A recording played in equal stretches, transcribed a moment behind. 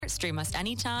Stream us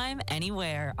anytime,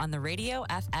 anywhere on the Radio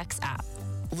FX app.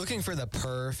 Looking for the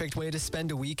perfect way to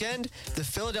spend a weekend? The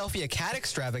Philadelphia Cat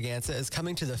Extravaganza is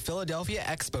coming to the Philadelphia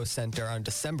Expo Center on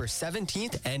December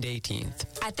 17th and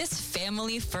 18th. At this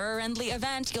family-friendly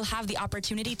event, you'll have the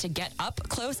opportunity to get up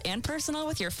close and personal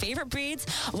with your favorite breeds,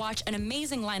 watch an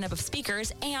amazing lineup of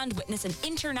speakers, and witness an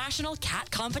international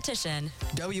cat competition.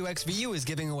 WXVU is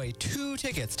giving away 2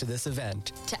 tickets to this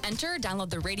event. To enter, download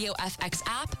the Radio FX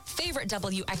app, favorite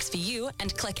WXVU,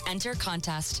 and click Enter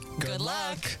Contest. Good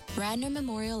luck! Radnor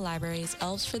Memorial Libraries,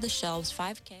 Elves for the Shelves,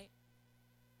 5K.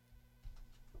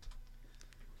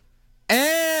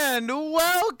 And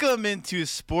welcome into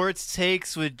Sports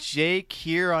Takes with Jake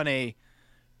here on a,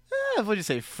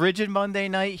 frigid Monday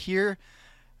night here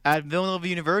at Villanova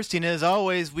University. And as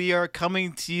always, we are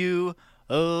coming to you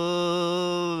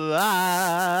live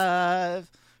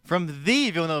from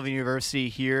the Villanova University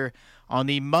here on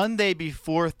the Monday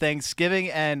before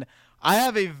Thanksgiving. And I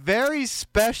have a very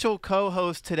special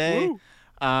co-host today. Woo.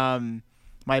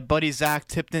 My buddy Zach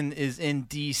Tipton is in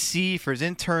D.C. for his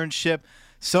internship,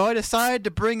 so I decided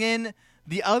to bring in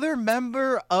the other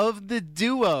member of the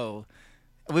duo.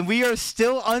 When we are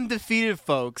still undefeated,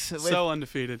 folks. So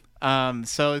undefeated.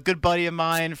 So a good buddy of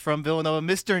mine from Villanova,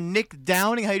 Mr. Nick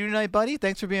Downing. How you doing tonight, buddy?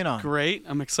 Thanks for being on. Great.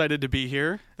 I'm excited to be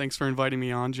here. Thanks for inviting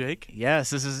me on, Jake.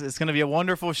 Yes, it's going to be a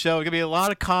wonderful show. It's going to be a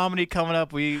lot of comedy coming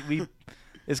up.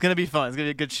 It's going to be fun. It's going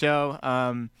to be a good show.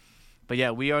 But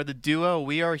yeah, we are the duo.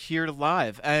 We are here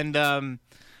live. And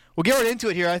we'll get right into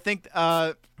it here. I think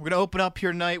we're going to open up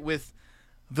here tonight with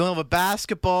Villanova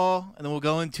basketball, and then we'll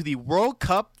go into the World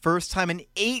Cup. First time in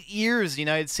 8 years the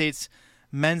United States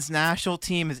men's national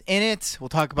team is in it. We'll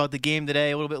talk about the game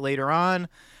today a little bit later on.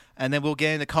 And then we'll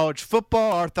get into college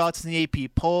football, our thoughts on the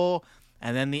AP poll,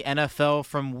 and then the NFL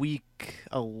from week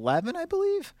 11, I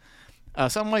believe.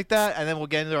 Something like that. And then we'll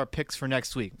get into our picks for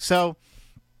next week. So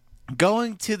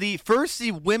going to the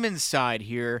women's side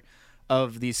here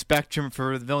of the spectrum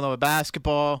for Villanova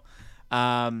basketball.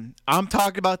 I'm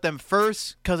talking about them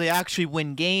first because they actually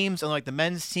win games, unlike the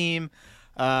men's team.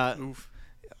 Oof.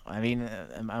 I mean,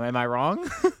 am I wrong?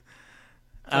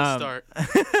 Let's start.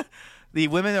 The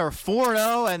women are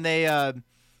 4-0, and they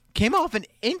came off an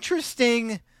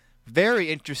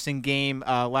very interesting game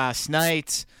last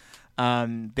night.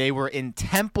 They were in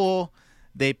Temple.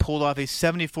 They pulled off a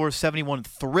 74-71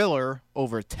 thriller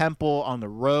over Temple on the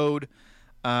road.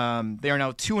 They are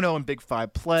now 2-0 in Big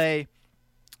Five play.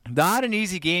 Not an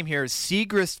easy game here.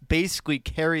 Siegrist basically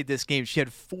carried this game. She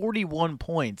had 41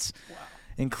 points,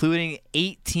 including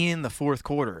 18 in the fourth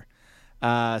quarter.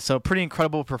 So pretty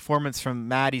incredible performance from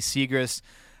Maddie Siegrist.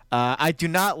 I do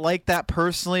not like that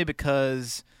personally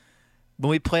because when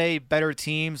we play better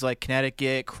teams like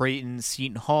Connecticut, Creighton,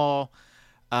 Seton Hall,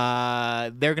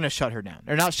 they're going to shut her down.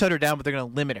 They're not shut her down, but they're going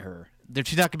to limit her.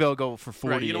 She's not going to be able to go for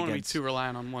 40. Right, you don't want to be too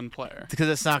reliant on one player. Because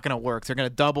it's not going to work. They're going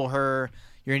to double her.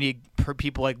 You're going to need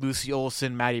people like Lucy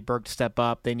Olson, Maddie Burke to step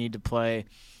up. They need to play.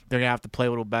 They're going to have to play a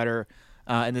little better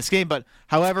in this game. But,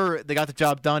 however, they got the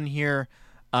job done here.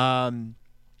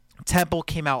 Temple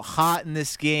came out hot in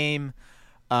this game.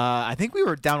 I think we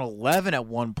were down 11 at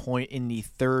one point in the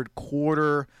third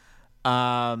quarter.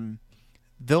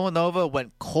 Villanova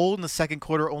went cold in the second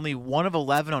quarter, only 1 of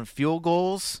 11 on field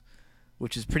goals,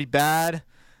 which is pretty bad.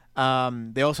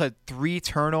 They also had 3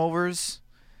 turnovers.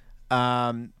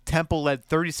 Temple led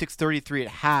 36-33 at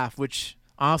half, which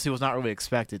honestly was not really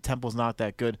expected. Temple's not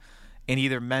that good in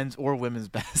either men's or women's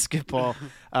basketball.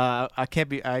 I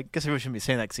guess I really shouldn't be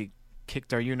saying that because he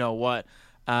kicked our you-know-what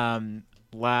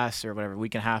last or whatever,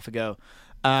 week and a half ago.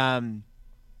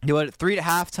 You had 3 at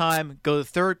halftime, go to the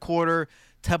third quarter.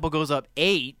 Temple goes up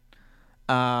 8.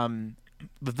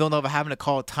 With Villanova having to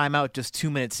call a timeout just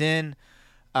 2 minutes in.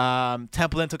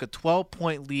 Temple then took a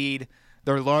 12-point lead,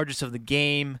 their largest of the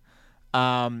game.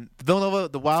 Villanova,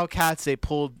 the Wildcats, they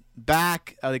pulled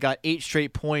back. They got 8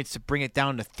 straight points to bring it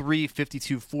down to 3,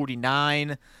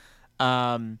 52-49.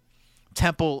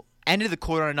 Temple ended the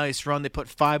quarter on a nice run. They put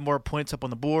 5 more points up on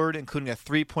the board, including a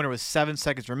 3-pointer with 7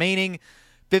 seconds remaining.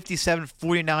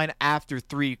 57-49 after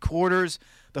 3 quarters.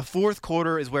 The fourth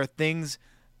quarter is where things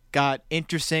got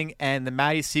interesting, and the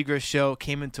Maddie Siegrist show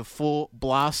came into full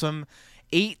blossom.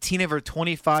 18 of her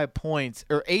 25 points,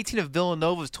 or 18 of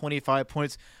Villanova's 25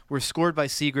 points were scored by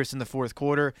Siegrist in the fourth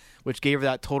quarter, which gave her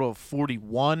that total of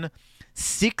 41.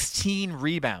 16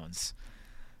 rebounds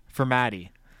for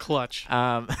Maddie. Clutch.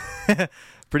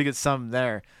 Pretty good sum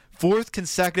there. 4th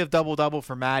consecutive double-double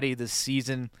for Maddie this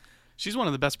season. She's one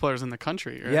of the best players in the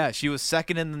country, right? Yeah, she was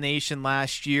 2nd in the nation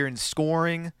last year in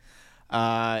scoring.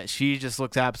 She just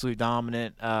looks absolutely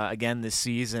dominant again this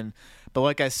season. But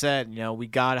like I said, we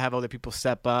got to have other people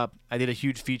step up. I did a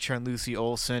huge feature on Lucy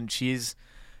Olson. She's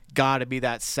got to be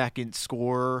that second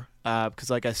scorer because,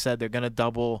 like I said, they're going to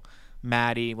double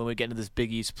Maddie when we get into this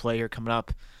Big East play here coming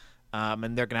up.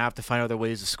 And they're going to have to find other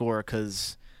ways to score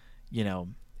because,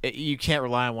 you can't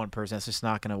rely on one person. That's just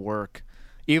not going to work.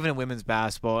 Even in women's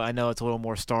basketball, I know it's a little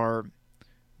more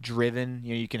star-driven.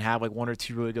 You can have like one or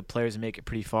two really good players and make it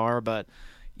pretty far, but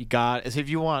if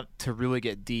you want to really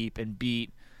get deep and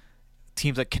beat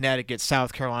teams like Connecticut,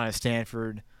 South Carolina,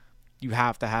 Stanford, you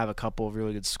have to have a couple of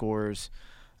really good scorers.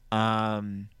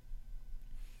 So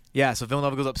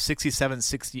Villanova goes up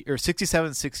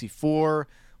 67-64.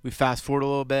 We fast forward a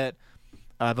little bit.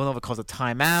 Villanova calls a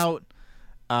timeout.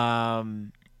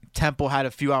 Temple had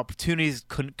a few opportunities,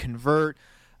 couldn't convert.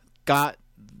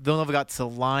 Villanova got to the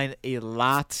line a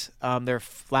lot. Their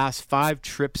last 5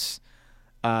 trips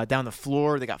down the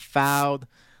floor, they got fouled.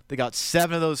 They got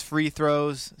 7 of those free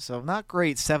throws, so not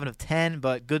great, 7 of 10,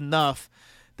 but good enough.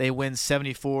 They win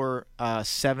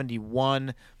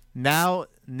 74-71. Now,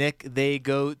 Nick, they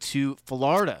go to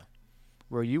Florida,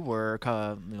 where you were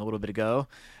a little bit ago.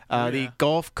 The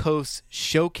Gulf Coast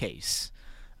Showcase.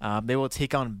 They will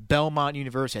take on Belmont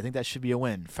University. I think that should be a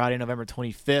win. Friday, November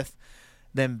 25th.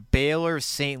 Then Baylor,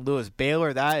 St. Louis.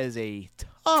 Baylor, that is a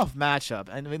tough matchup.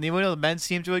 And the men's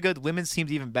team's really good. The women's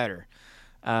team's even better.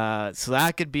 So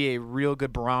that could be a real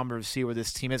good barometer to see where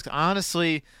this team is.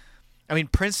 Honestly,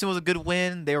 Princeton was a good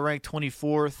win. They were ranked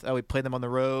 24th. We played them on the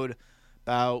road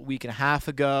about a week and a half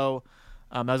ago.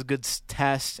 That was a good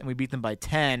test, and we beat them by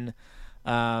 10.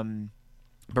 But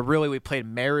really, we played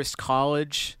Marist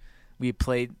College. We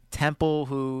played Temple,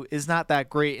 who is not that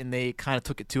great, and they kind of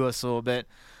took it to us a little bit.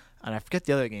 And I forget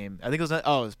the other game. I think it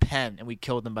was Penn, and we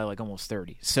killed them by like almost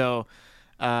 30. So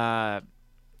that'll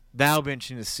be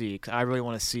interesting to see. 'Cause I really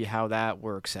want to see how that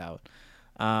works out.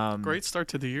 Great start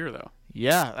to the year, though.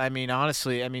 Yeah,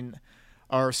 honestly,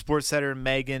 our sports editor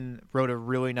Megan wrote a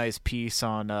really nice piece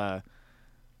on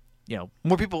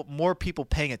more people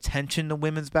paying attention to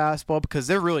women's basketball because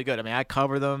they're really good. I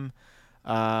cover them.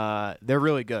 They're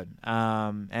really good.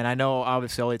 And I know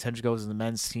obviously all the attention goes to the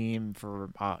men's team for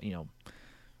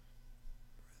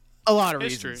a lot of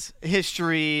reasons.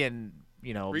 History and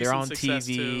they're on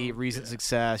TV, recent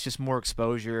success, just more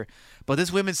exposure. But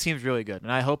this women's team's really good,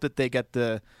 and I hope that they get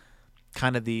the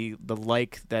kind of the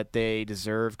like that they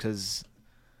deserve because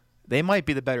they might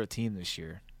be the better team this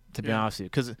year, to be honest with you.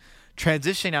 Because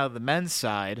transitioning out of the men's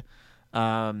side,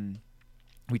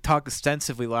 we talked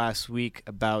extensively last week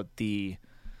about the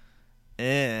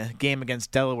game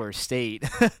against Delaware State.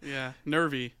 Yeah,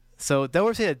 nervy. So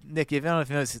Delaware State, Nick, I don't know if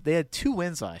you noticed, they had 2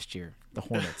 wins last year. The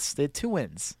Hornets, they had 2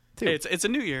 wins. 2. It's a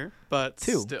new year, but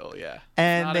 2. Still, yeah.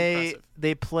 And not they impressive.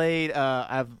 they played.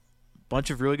 I have a bunch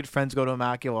of really good friends go to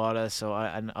Immaculata, so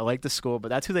I like the school. But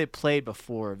that's who they played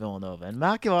before Villanova. And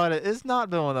Immaculata is not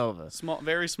Villanova.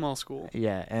 Very small school.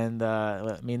 Yeah, and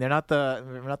they're not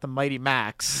the Mighty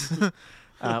Macs.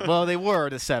 Well, they were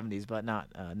in the 70s, but not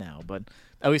now. But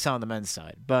at least on the men's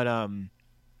side. But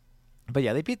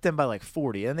yeah, they beat them by like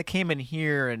 40, and they came in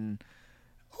here and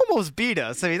almost beat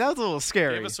us. That was a little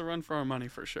scary. Gave us a run for our money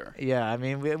for sure. Yeah,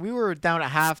 we were down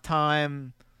at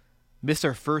halftime, missed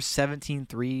our first 17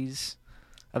 threes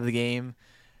of the game.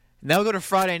 Now we go to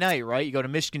Friday night, right? You go to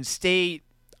Michigan State.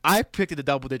 I predicted a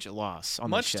double-digit loss on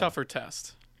Much the show. tougher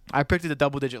test. I predicted a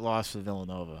double-digit loss for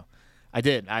Villanova. I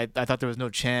did. I thought there was no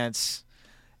chance.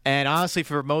 And honestly,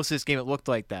 for most of this game, it looked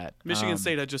like that. Michigan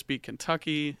State had just beat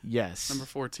Kentucky. Yes. Number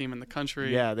 4 team in the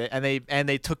country. Yeah,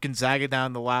 they took Gonzaga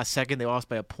down the last second. They lost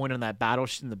by a point on that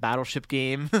in the battleship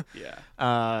game.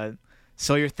 Yeah.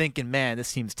 So you're thinking, man,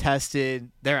 this team's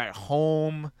tested. They're at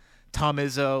home. Tom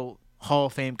Izzo, Hall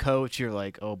of Fame coach. You're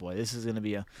like, oh boy, this is going to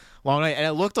be a long night. And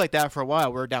it looked like that for a while.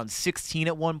 We were down 16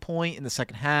 at one point in the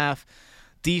second half.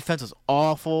 Defense was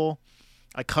awful.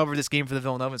 I covered this game for the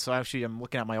Villanova, so actually I'm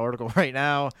looking at my article right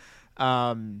now.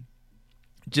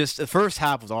 Just the first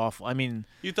half was awful.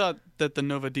 You thought that the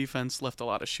Nova defense left a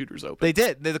lot of shooters open. They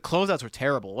did. The closeouts were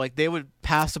terrible. Like, they would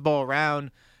pass the ball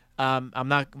around. I am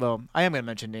going to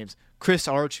mention names. Chris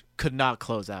Arch could not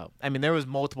close out. There was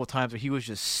multiple times where he was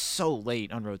just so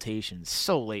late on rotations.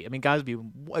 So late. Guys it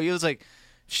was like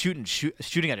shooting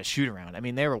at a shoot-around.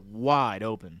 They were wide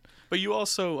open. But you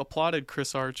also applauded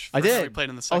Chris Arch for I did. how he played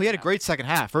in the second half. He had a great second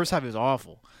half. First half, he was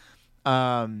awful.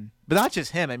 But not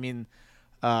just him.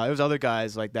 There was other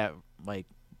guys like that, like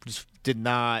just could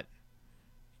not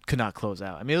close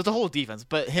out. It was the whole defense,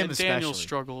 but him and especially. Daniels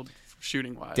struggled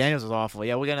shooting wise. Daniels was awful.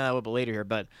 Yeah, we'll get into that a little bit later here.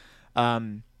 But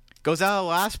goes out the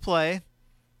last play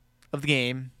of the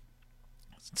game.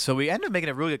 So we ended up making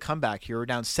a really good comeback here. We're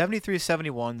down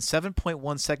 73-71,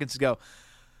 7.1 seconds to go.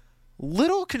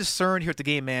 Little concerned here at the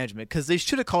game management because they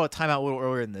should have called a timeout a little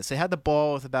earlier than this. They had the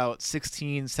ball with about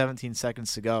 16, 17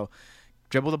 seconds to go.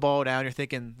 Dribble the ball down. You're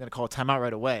thinking they're going to call a timeout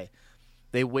right away.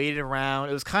 They waited around.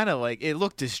 It was kind of like it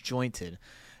looked disjointed.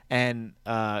 And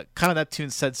kind of Neptune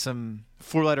said some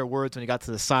four-letter words when he got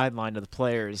to the sideline to the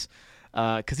players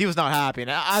because he was not happy.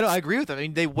 And I agree with them. I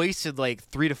mean, they wasted like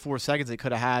 3 to 4 seconds they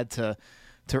could have had to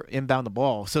inbound the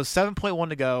ball. So 7.1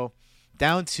 to go,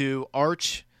 down 2.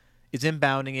 Arch is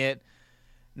inbounding it.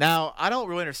 Now, I don't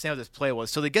really understand what this play was.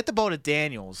 So they get the ball to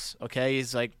Daniels, okay?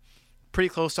 He's like pretty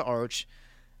close to Arch.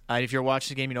 If you're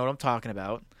watching the game, you know what I'm talking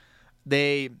about.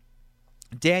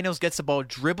 Daniels gets the ball,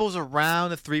 dribbles around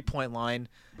the three-point line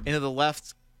into the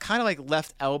left, kind of like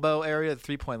left elbow area of the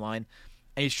three-point line,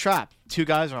 and he's trapped. 2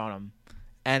 guys are on him.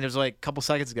 And there's like a couple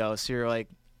seconds ago, so you're like,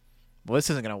 well, this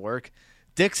isn't going to work.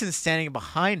 Dixon's standing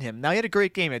behind him. Now, he had a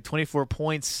great game. He had 24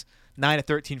 points, 9 of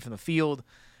 13 from the field.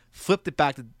 Flipped it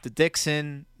back to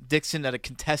Dixon. Dixon at a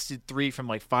contested 3 from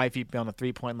like 5 feet beyond the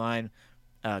three-point line.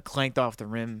 Clanked off the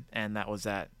rim, and that was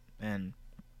that. And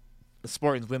the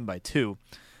Spartans win by 2.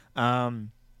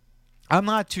 I'm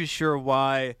not too sure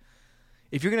why.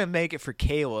 If you're going to make it for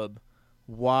Caleb,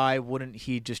 why wouldn't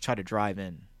he just try to drive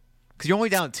in? Because you're only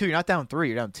down 2. You're not down 3.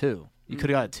 You're down 2. You could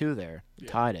have got a 2 there. Yeah.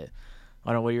 Tied it. I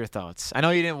don't know. What are your thoughts? I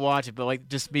know you didn't watch it, but like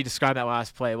just me describing that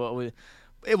last play. What would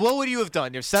you have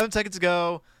done? There's 7 seconds to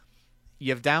go.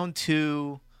 You have down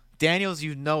 2. Daniels,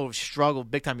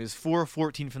 struggled big time. He was 4 of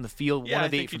 14 from the field, 1 of 8 from 3. I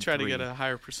think you try to get a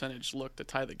higher percentage look to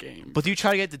tie the game. But do you try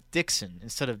to get to Dixon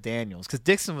instead of Daniels? Because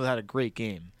Dixon had a great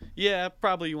game. Yeah,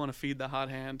 probably you want to feed the hot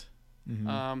hand.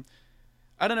 Mm-hmm.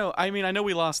 I don't know. I mean, I know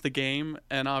we lost the game,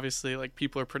 and obviously, like,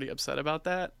 people are pretty upset about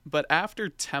that. But after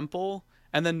Temple,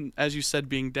 and then, as you said,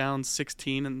 being down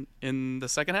 16 in the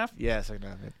second half? Yeah, second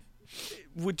half.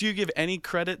 Would you give any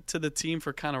credit to the team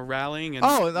for kind of rallying and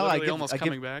almost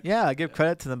coming back? Yeah, I give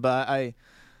credit to them, but I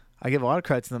give a lot of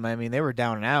credit to them. I mean, they were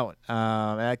down and out.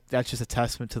 That's just a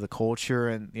testament to the culture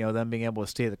and them being able to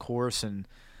stay the course and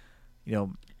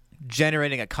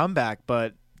generating a comeback.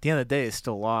 But at the end of the day, it's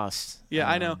still lost. Yeah,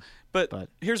 I know. But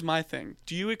here's my thing: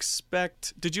 Did you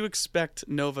expect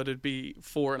Nova to be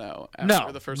 4-0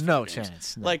 after the first? No games?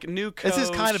 Chance. No. Like new coach. This is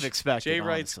kind of expected. Jay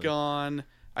Wright's honestly. gone.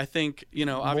 I think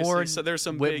obviously so there's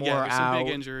some big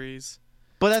injuries.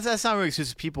 But that's not really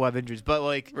excuse. People have injuries, but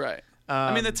like right.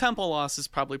 I mean, the Temple loss is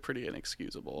probably pretty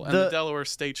inexcusable, and the Delaware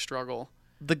State struggle.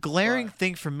 The glaring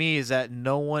thing for me is that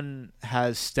no one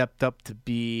has stepped up to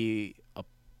be a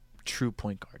true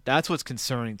point guard. That's what's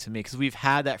concerning to me because we've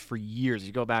had that for years.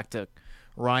 You go back to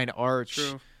Ryan Arch,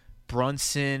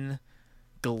 Brunson,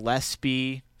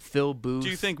 Gillespie, Phil Booth. Do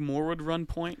you think Moore would run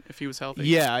point if he was healthy?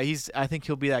 Yeah, I think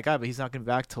he'll be that guy, but he's not going to be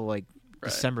back till like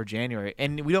December, January,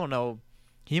 and we don't know.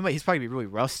 He's probably be really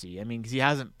rusty. I mean, because he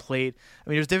hasn't played. I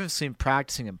mean, there's a difference between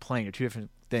practicing and playing. They're two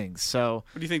different things. So,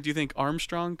 what do you think? Do you think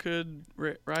Armstrong could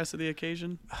rise to the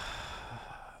occasion?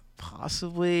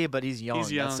 Possibly, but he's young.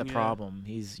 That's the problem.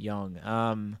 He's young.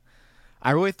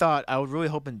 I was really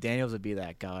hoping Daniels would be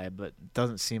that guy, but it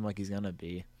doesn't seem like he's gonna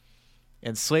be.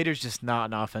 And Slater's just not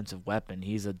an offensive weapon.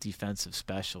 He's a defensive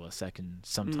specialist that can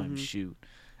sometimes shoot.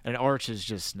 And Arch is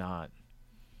just not.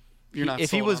 You're not. If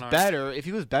he was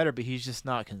better, but he's just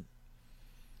not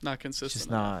consistent. Just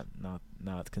not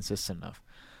consistent enough.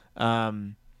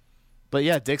 But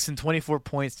yeah, Dixon 24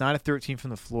 points, 9 of 13 from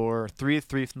the floor, 3 of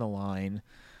 3 from the line.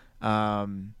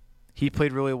 He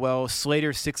played really well.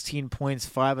 Slater 16 points,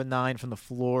 5 of 9 from the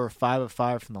floor, 5 of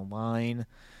 5 from the line.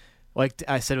 Like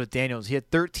I said with Daniels, he had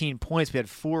 13 points. We had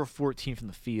 4 of 14 from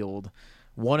the field,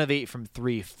 1 of 8 from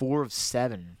 3, 4 of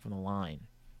 7 from the line.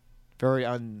 Very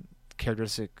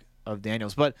uncharacteristic of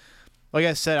Daniels. But like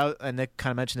I said, and Nick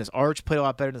kind of mentioned this, Arch played a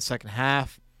lot better in the second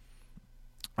half.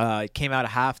 Came out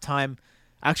of halftime.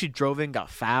 Actually drove in, got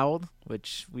fouled,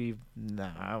 which I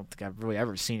don't think I've really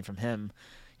ever seen from him.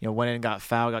 Went in and got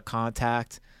fouled, got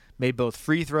contact, made both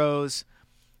free throws,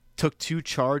 took 2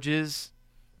 charges,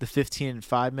 the 15 and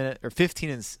 5 minute or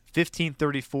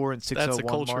 15:34 and 6:01 That's a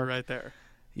culture mark. right there.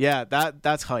 Yeah,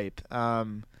 that's hype.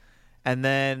 And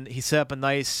then he set up a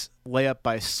nice layup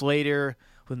by Slater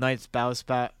with a nice bounce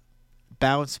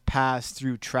pass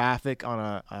through traffic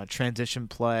on a transition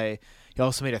play. He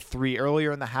also made a 3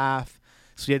 earlier in the half.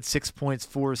 So he had 6 points,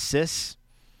 4 assists,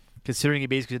 considering he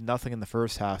basically did nothing in the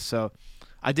first half. So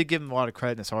I did give him a lot of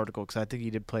credit in this article because I think he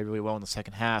did play really well in the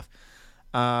second half.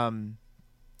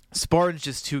 Spartans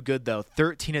just too good, though.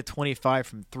 13 of 25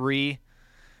 from 3,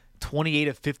 28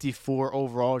 of 54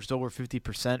 overall, just over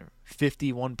 50%,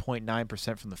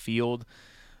 51.9% from the field.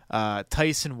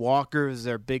 Tyson Walker is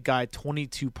their big guy,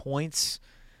 22 points,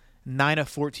 9 of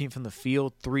 14 from the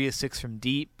field, 3 of 6 from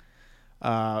deep.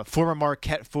 Former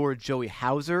Marquette forward Joey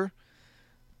Hauser,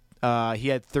 he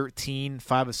had 13,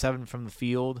 5 of 7 from the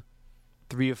field,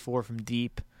 3 of 4 from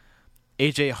deep.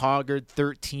 AJ Hoggard,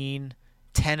 13,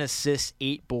 10 assists,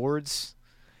 8 boards.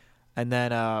 And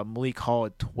then Malik Hall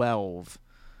at 12.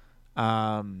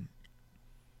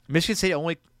 Michigan State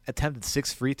only attempted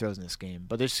 6 free throws in this game,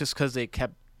 but it's just because they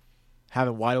kept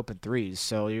having wide open threes,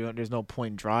 so there's no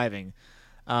point in driving.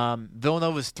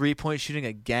 Villanova's three-point shooting,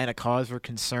 again, a cause for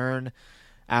concern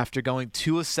after going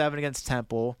 2 of 7 against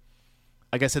Temple.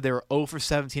 Like I said, they were 0 for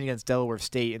 17 against Delaware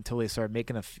State until they started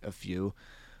making a few.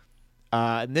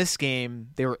 In this game,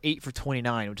 they were 8 for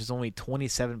 29, which is only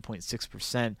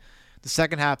 27.6%. The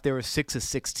second half, they were 6 of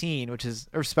 16, which is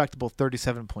a respectable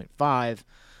 37.5%.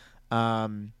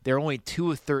 They were only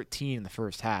 2 of 13 in the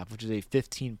first half, which is a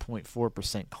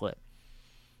 15.4% clip.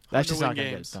 That's just not going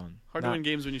to get it done. Hard to win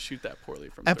games when you shoot that poorly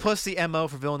from And 30. plus, the MO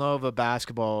for Villanova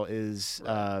basketball is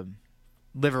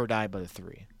live or die by the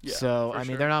three. Yeah, so, for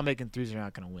sure. they're not making threes, they're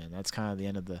not going to win. That's kind of the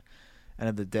end of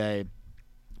the day.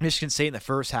 Michigan State in the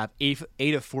first half, 8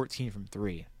 of 14 from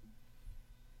 3.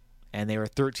 And they were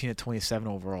 13 of 27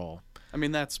 overall. I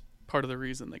mean, that's part of the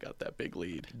reason they got that big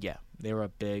lead. Yeah, they were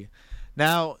up big.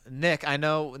 Now, Nick, I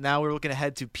know now we're looking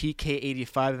ahead to PK85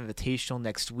 Invitational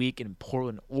next week in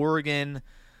Portland, Oregon.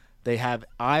 They have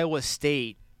Iowa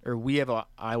State, or we have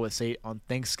Iowa State on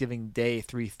Thanksgiving Day,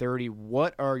 3:30.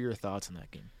 What are your thoughts on that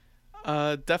game?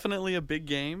 Definitely a big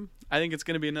game. I think it's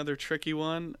going to be another tricky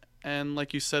one. And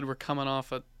like you said, we're coming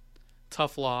off a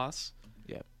tough loss.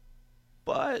 Yep.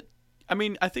 But, I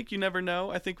mean, I think you never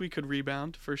know. I think we could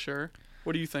rebound for sure.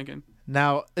 What are you thinking?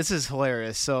 Now, this is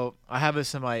hilarious. So I have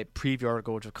this in my preview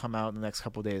article, which will come out in the next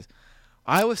couple of days.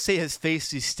 Iowa State has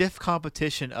faced the stiff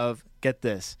competition of, get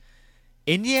this,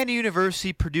 Indiana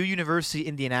University, Purdue University,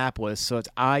 Indianapolis, so it's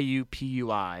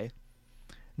IUPUI,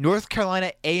 North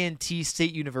Carolina A&T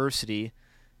State University,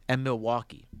 and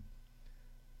Milwaukee.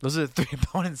 Those are the 3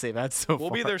 opponents they've had so far. We'll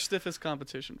be their stiffest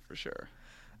competition for sure.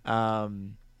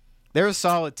 They're a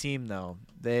solid team, though.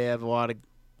 They have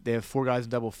 4 guys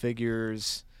in double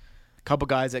figures, a couple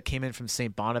guys that came in from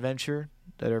St. Bonaventure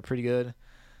that are pretty good.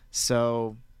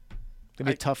 So, it'll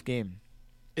be a tough game.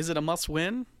 Is it a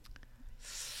must-win?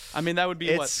 I mean, that would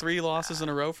be, 3 losses in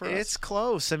a row for us? It's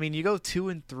close. I mean, you go 2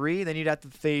 and 3, then you'd have to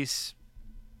face...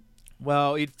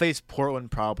 Well, you'd face Portland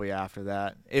probably after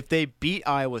that. If they beat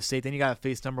Iowa State, then you got to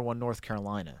face number 1 North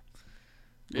Carolina,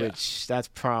 which that's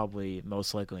probably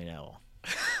most likely an L.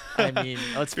 I mean,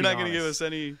 let's be honest. You're not going to give us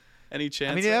any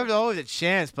chance? I mean, there's always a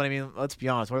chance, but I mean, let's be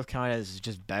honest. North Carolina is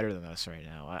just better than us right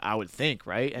now. I would think,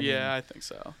 right? I think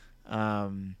so.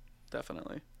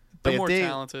 Definitely. But They're more if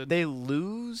talented. They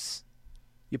lose.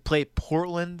 You play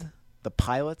Portland, the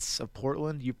Pilots of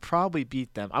Portland. You probably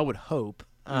beat them. I would hope.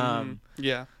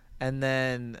 Yeah. And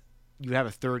then you have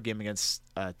a third game against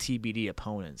TBD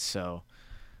opponents. So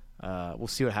we'll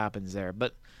see what happens there.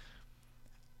 But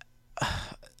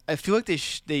I feel like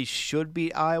they should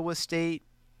beat Iowa State,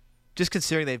 just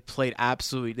considering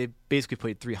they've basically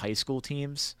played 3 high school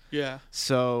teams. Yeah.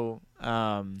 So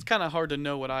it's kind of hard to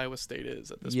know what Iowa State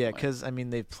is at this point. Yeah, because I mean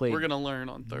they've played. We're gonna learn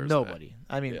on Thursday. Nobody.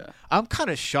 I mean, I'm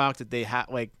kind of shocked that they have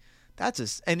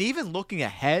and even looking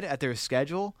ahead at their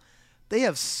schedule, they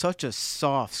have such a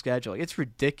soft schedule. It's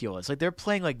ridiculous. Like they're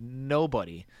playing like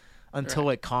nobody until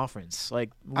like conference.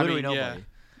 Like literally nobody. Yeah.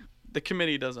 The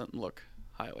committee doesn't look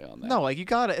highly on that. No, like you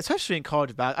gotta, especially in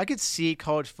college basketball. I could see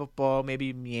college football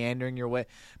maybe meandering your way,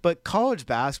 but college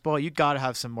basketball, you gotta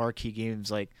have some marquee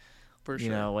games. Like, for sure.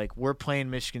 You know, like we're playing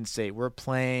Michigan State, we're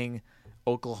playing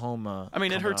Oklahoma. I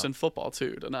mean, it hurts in football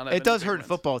too to not have. It does hurt in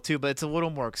football too, but it's a little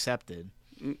more accepted.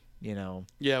 You know.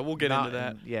 Yeah, we'll get into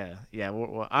that. Yeah.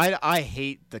 I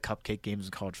hate the cupcake games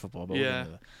in college football, but we'll get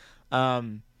into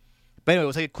that. But anyway,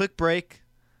 we'll take a quick break.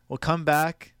 We'll come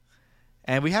back.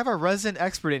 And we have our resident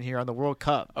expert in here on the World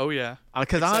Cup. Oh, yeah.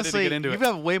 Because honestly, you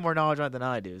have way more knowledge on it than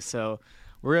I do. So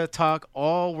we're going to talk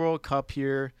all World Cup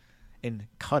here in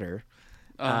Qatar.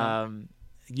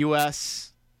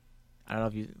 U.S., I don't know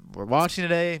if you were watching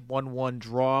today, 1-1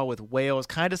 draw with Wales.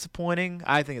 Kind of disappointing.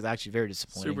 I think it's actually very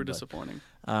disappointing. Super disappointing.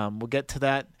 We'll get to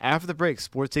that after the break.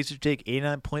 Sports Takes with Jake,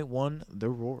 89.1 The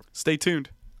Roar. Stay tuned.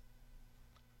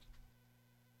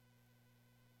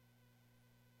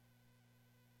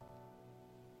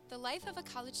 The life of a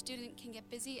college student can get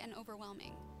busy and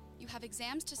overwhelming. You have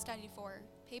exams to study for,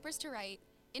 papers to write,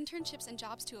 internships and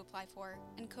jobs to apply for,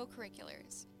 and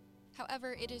co-curriculars.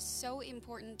 However, it is so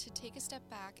important to take a step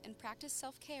back and practice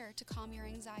self-care to calm your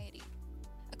anxiety.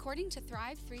 According to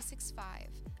Thrive 365,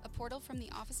 a portal from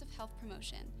the Office of Health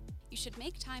Promotion, you should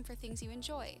make time for things you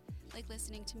enjoy, like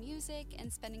listening to music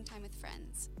and spending time with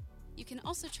friends. You can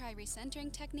also try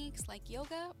recentering techniques like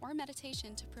yoga or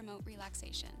meditation to promote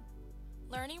relaxation.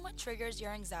 Learning what triggers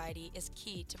your anxiety is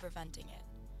key to preventing it.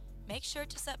 Make sure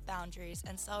to set boundaries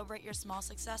and celebrate your small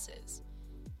successes.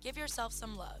 Give yourself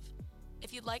some love.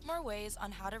 If you'd like more ways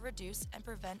on how to reduce and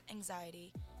prevent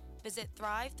anxiety, visit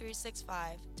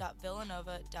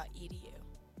thrive365.villanova.edu.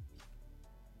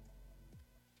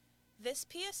 This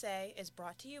PSA is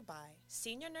brought to you by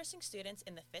senior nursing students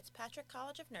in the Fitzpatrick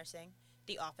College of Nursing,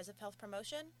 the Office of Health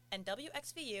Promotion, and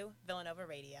WXVU Villanova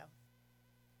Radio.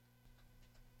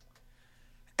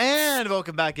 And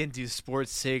welcome back into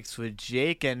Sports Takes with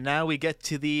Jake. And now we get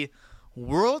to the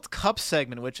World Cup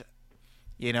segment, which,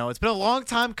 you know, it's been a long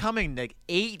time coming, like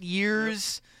 8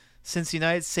 years since the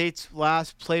United States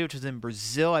last played, which was in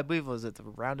Brazil. I believe it was at the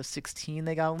round of 16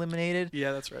 they got eliminated.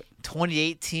 Yeah, that's right.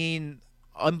 2018,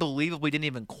 unbelievably didn't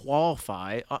even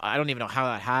qualify. I don't even know how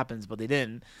that happens, but they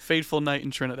didn't. Fateful night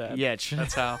in Trinidad. Yeah,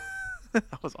 that's how.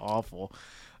 That was awful.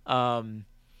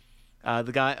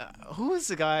 The guy, who was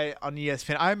the guy on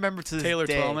ESPN? I remember to this Taylor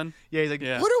day. Twellman. Yeah, he's like,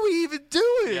 what are we even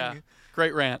doing? Yeah,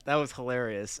 great rant. That was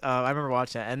hilarious. I remember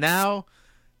watching that. And now,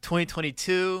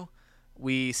 2022,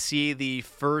 we see the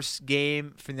first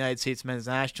game for the United States men's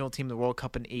national team, the World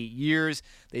Cup in 8 years.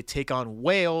 They take on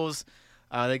Wales.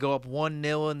 They go up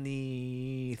 1-0 in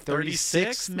the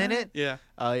 36th minute. Yeah.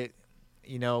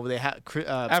 You know, they had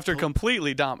after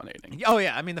completely dominating. Oh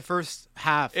yeah, I mean the first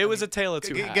half. It was a tale of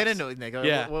two halves. Get into it, Nick.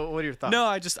 Yeah. What are your thoughts? No,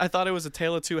 I thought it was a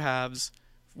tale of two halves.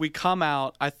 We come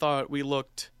out. I thought we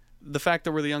looked. The fact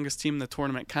that we're the youngest team in the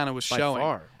tournament kind of was By showing.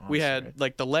 far, we honestly. had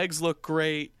like the legs looked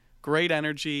great, great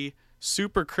energy,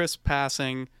 super crisp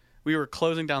passing. We were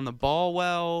closing down the ball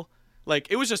well. Like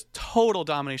it was just total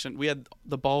domination. We had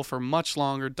the ball for much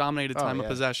longer, dominated time of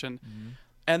possession,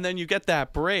 and then you get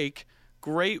that break.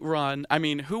 Great run. I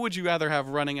mean, who would you rather have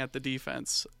running at the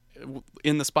defense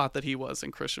in the spot that he was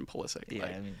in Christian Pulisic? Yeah,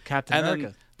 like, I mean, Captain and America.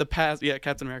 then the pass,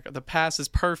 Captain America. The pass is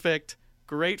perfect.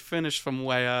 Great finish from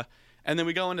Weah. And then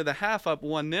we go into the half up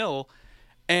 1-0.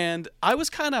 And I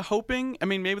was kind of hoping, I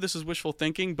mean, maybe this is wishful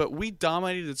thinking, but we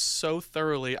dominated so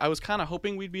thoroughly. I was kind of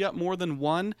hoping we'd be up more than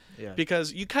one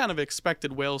because you kind of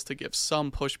expected Wales to give some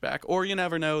pushback. Or you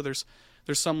never know, there's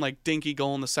some like dinky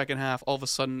goal in the second half. All of a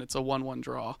sudden, it's a 1-1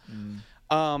 draw.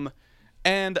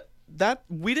 And that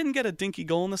we didn't get a dinky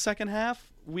goal in the second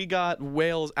half. We got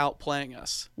Wales outplaying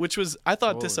us, which was, I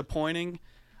thought, disappointing.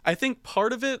 I think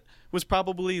part of it was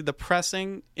probably the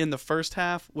pressing in the first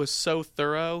half was so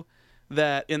thorough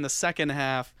that in the second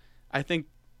half, I think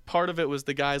part of it was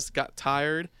the guys got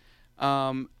tired.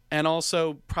 And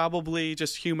also probably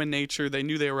just human nature. They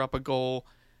knew they were up a goal,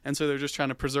 and so they're just trying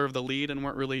to preserve the lead and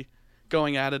weren't really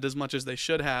going at it as much as they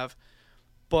should have.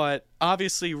 But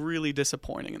obviously really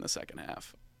disappointing in the second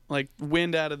half. Like,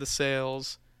 wind out of the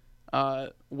sails.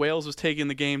 Wales was taking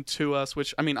the game to us,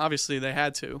 which, I mean, obviously they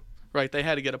had to, right? They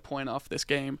had to get a point off this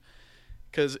game.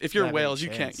 Because if you're Wales, you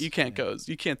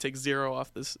can't take 0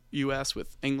 off this U.S.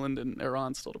 with England and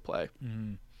Iran still to play.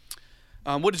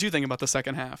 Mm-hmm. What did you think about the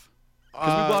second half?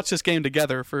 Because we watched this game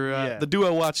together. The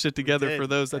duo watched it together for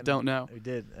those that don't know. We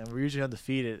did, and we're usually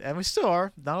undefeated, and we still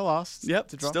are. Not a loss.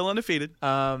 Yep, still undefeated.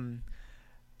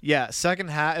 Yeah,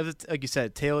 second half, it was, like you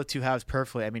said, tale of two halves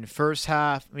perfectly. I mean, first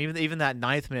half, even that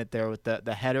 9th minute there with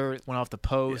the header went off the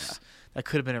post, that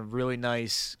could have been a really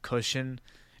nice cushion.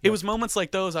 It was moments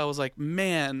like those I was like,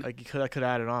 man. Like, I could have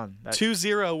added on.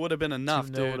 2-0 would have been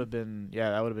enough, dude. Would have been,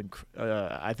 that would have been,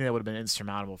 I think that would have been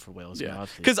insurmountable for Wales. Yeah.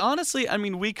 Because honestly, I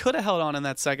mean, we could have held on in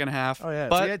that second half. Oh, yeah.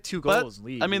 But we had 2 goals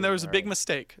lead. I mean, there was a big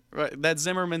mistake. Right? That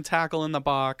Zimmerman tackle in the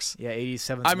box. Yeah,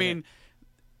 87th I mean,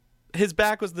 his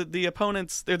back was the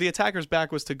opponent's, the attacker's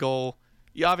back was to goal.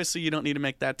 Obviously, you don't need to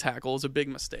make that tackle. It was a big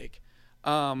mistake.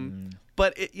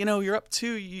 But, you're up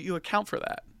 2, you account for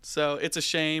that. So it's a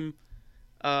shame.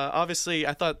 Obviously,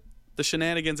 I thought the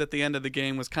shenanigans at the end of the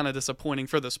game was kind of disappointing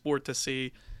for the sport to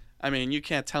see. I mean, you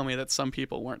can't tell me that some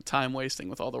people weren't time wasting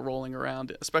with all the rolling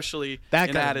around, especially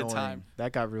in added time.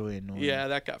 That got really annoying. Yeah,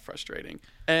 that got frustrating.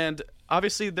 And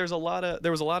obviously, there was a lot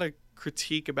of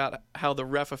critique about how the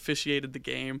ref officiated the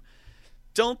game.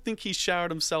 Don't think he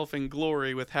showered himself in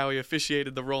glory with how he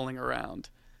officiated the rolling around.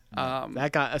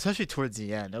 That got, especially towards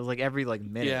the end, it was like every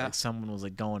minute, like someone was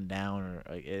like going down, or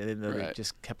like it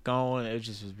just kept going. It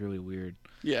just was really weird.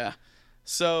 Yeah.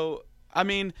 So I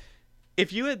mean,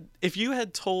 if you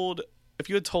had told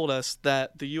us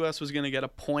that the U.S. was going to get a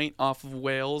point off of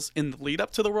Wales in the lead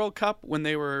up to the World Cup when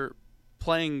they were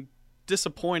playing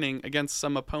disappointing against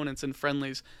some opponents in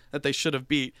friendlies that they should have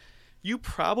beat, you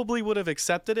probably would have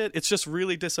accepted it. It's just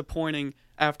really disappointing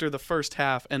after the first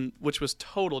half, and which was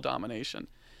total domination.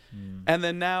 And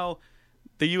then now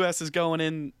the U.S. is going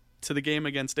in to the game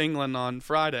against England on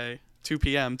Friday, 2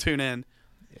 p.m. Tune in.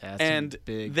 Yeah, that's And a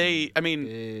big,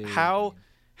 big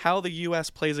how the U.S.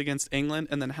 plays against England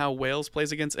and then how Wales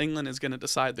plays against England is going to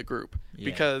decide the group. Yeah.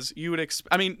 Because you would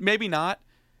maybe not,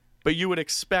 but you would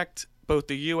expect both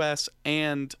the U.S.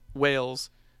 and Wales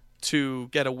to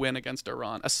get a win against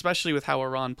Iran, especially with how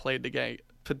Iran played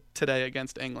today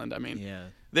against England. I mean, Yeah.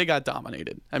 they got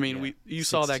dominated. I mean, Yeah. you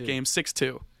saw that 6-2. game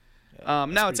 6-2. Yeah, Now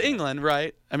that's it's pretty England,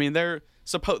 right? I mean, they're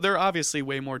obviously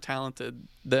way more talented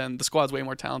than the squad's way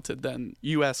more talented than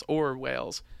U.S. or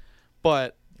Wales,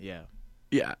 but bad.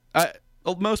 yeah,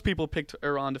 most people picked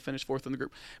Iran to finish fourth in the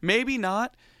group. Maybe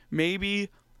not. Maybe,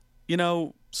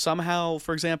 somehow,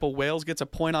 for example, Wales gets a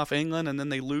point off England and then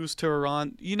they lose to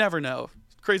Iran. You never know.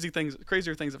 Crazier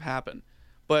things have happened.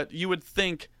 But you would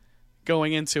think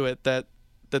going into it that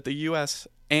the U.S.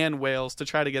 and Wales, to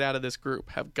try to get out of this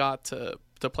group, have got to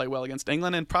play well against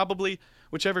England, and probably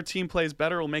whichever team plays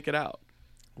better will make it out.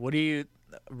 What do you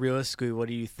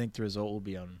think the result will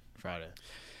be on Friday?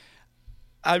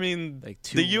 I mean, Like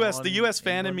the 2-1 U.S.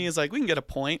 fan in me England? is like, we can get a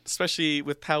point, especially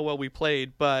with how well we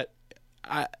played, but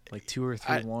Like 2 or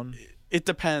 3-1? it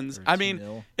depends. Or I mean,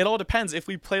 2-0? it all depends. If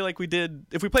we play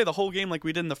the whole game like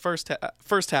we did in the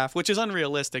first half, which is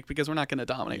unrealistic because we're not going to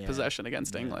dominate possession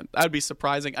against England. That would be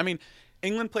surprising. I mean,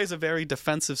 England plays a very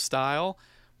defensive style,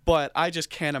 but I just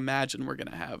can't imagine we're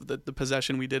going to have the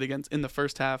possession we did in the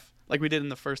first half, like we did in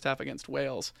the first half against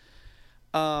Wales.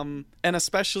 And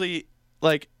especially,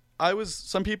 like,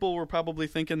 some people were probably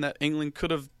thinking that England could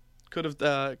have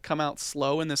come out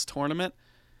slow in this tournament.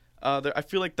 I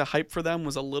feel like the hype for them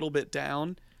was a little bit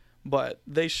down, but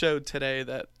they showed today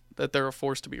that they're a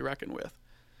force to be reckoned with.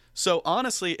 So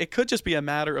honestly, it could just be a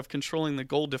matter of controlling the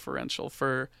goal differential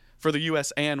for the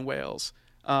U.S. and Wales,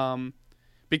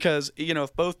 because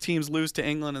if both teams lose to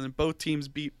England and then both teams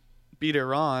beat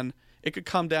Iran, it could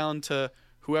come down to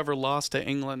whoever lost to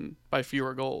England by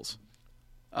fewer goals.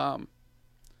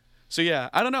 So yeah,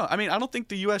 I don't know. I mean, I don't think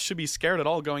the U.S. should be scared at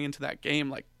all going into that game.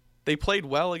 Like, they played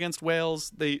well against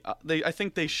Wales. I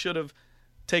think they should have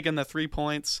taken the 3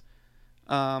 points.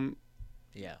 Yeah.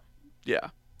 Yeah.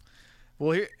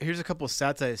 Well, here's a couple of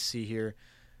stats I see here.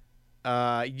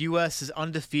 U.S. is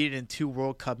undefeated in 2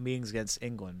 World Cup meetings against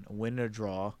England, a win and a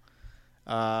draw.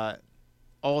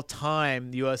 All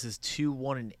time, the U.S. is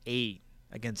 2-1-8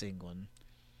 against England.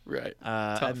 Right.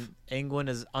 Tough. Tough. And England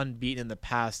is unbeaten in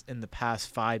the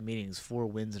past 5 meetings, 4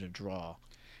 wins and a draw.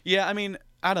 Yeah, I mean,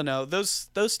 I don't know. Those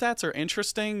stats are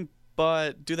interesting,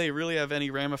 but do they really have any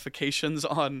ramifications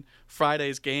on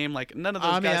Friday's game? Like, none of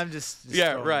those guys. I'm just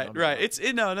yeah, throwing right. numbers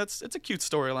out. It's a cute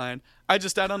storyline. I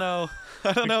don't know.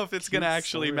 I don't know if it's gonna Cute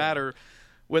actually storyline. matter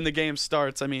when the game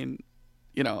starts. I mean,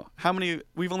 how many?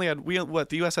 The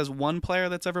U.S. has 1 player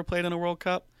that's ever played in a World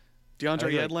Cup,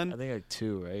 DeAndre Yedlin. I think like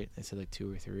 2, right? They said like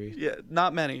 2 or 3. Yeah,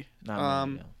 not many. Not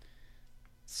many, no.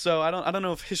 So I don't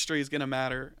know if history is gonna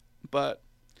matter, but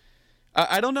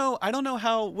I don't know. I don't know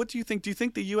how. What do you think? Do you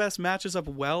think the U.S. matches up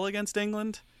well against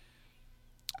England?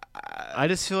 I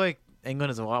just feel like England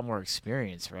has a lot more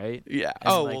experience, right? Yeah.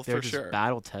 And they're for just sure.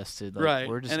 battle tested. Like, Right.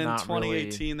 We're just And in not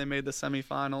 2018, they made the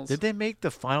semifinals. Did they make the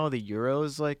final of the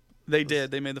Euros? Like They did.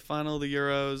 They made the final of the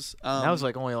Euros. that was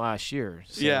like only last year.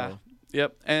 So. Yeah.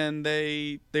 Yep. And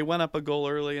they went up a goal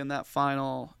early in that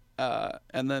final,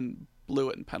 and then blew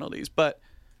it in penalties. But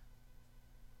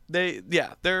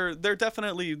they're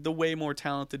definitely the way more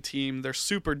talented team. They're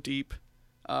super deep.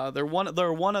 They're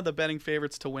one of the betting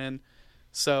favorites to win.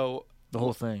 So The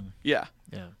whole thing. yeah.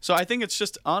 Yeah. So I think it's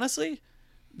just honestly,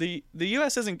 the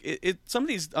U.S. isn't. Some of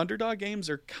these underdog games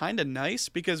are kind of nice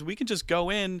because we can just go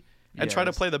in and try to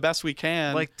Yes. play the best we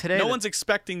can. Like today, no the- one's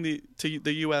expecting the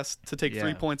U.S. to take 3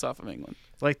 Yeah. points off of England.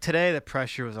 Like today, the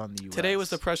pressure was on the U.S. Today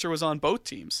the pressure was on both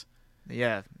teams.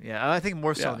 Yeah. I think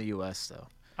more so Yeah. on the U.S. though.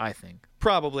 I think.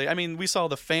 Probably. I mean, we saw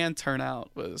the fan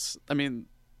turnout was. I mean,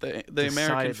 the American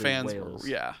Decidedly fans Wales. were.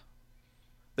 Yeah.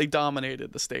 They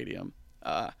dominated the stadium,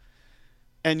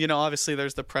 and obviously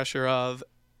there's the pressure of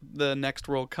the next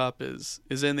World Cup is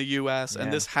in the U.S. and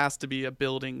Yeah. this has to be a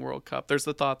building World Cup. There's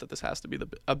the thought that this has to be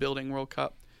a building World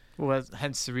Cup. Well,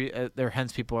 hence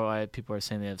people are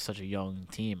saying they have such a young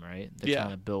team, right? They're Yeah.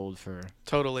 trying to build for.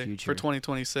 Totally Future. for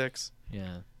 2026.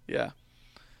 Yeah. Yeah.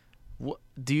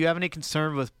 Do you have any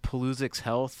concern with Pulisic's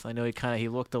health? I know he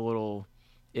looked a little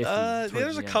iffy. towards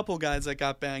There's the a end. couple guys that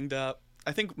got banged up.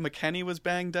 I think McKennie was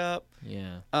banged up.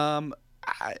 Yeah.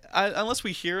 unless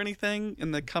we hear anything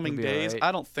in the coming He'll be days, alright.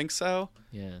 I don't think so.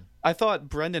 Yeah. I thought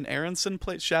Brendan Aronson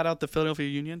played. Shout out the Philadelphia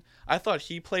Union. I thought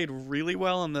he played really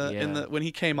well in the when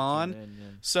he came on. Yeah.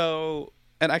 So,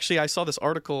 and actually, I saw this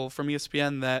article from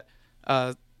ESPN that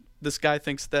this guy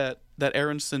thinks that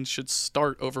Aronson should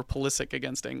start over Pulisic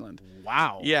against England.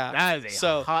 Wow. Yeah. That is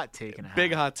a hot take and a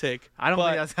Big half. hot take. I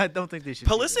But don't think they should.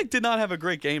 do Pulisic that. did not have a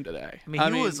great game today. I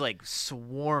mean, he was like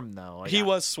swarmed though. Like, He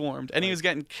was swarmed, and he was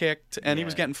getting kicked, and he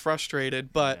was Yeah. getting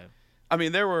frustrated. But Yeah. I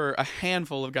mean, there were a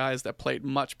handful of guys that played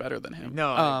much better than him.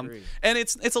 No, I agree. And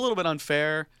it's a little bit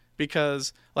unfair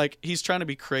because like he's trying to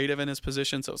be creative in his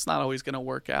position, so it's not always going to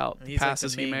work out. And he's, like, the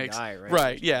passes he main makes, guy, right?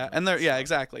 right? Yeah, and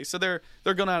exactly. So they're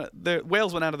going out.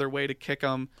 Wales went out of their way to kick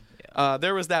him.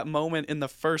 There was that moment in the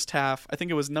first half. I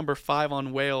think it was number 5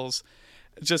 on Wales.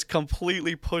 Just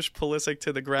completely pushed Pulisic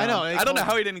to the ground. I know, I don't know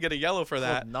how he didn't get a yellow for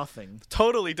that. Nothing.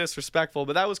 Totally disrespectful,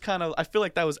 but that was I feel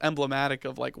like that was emblematic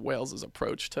of like Wales's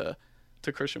approach to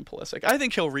Christian Pulisic. I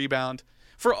think he'll rebound.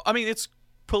 It's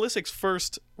Pulisic's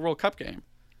first World Cup game.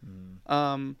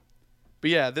 But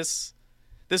yeah, this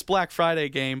Black Friday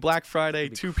game, Black Friday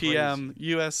 2 p.m.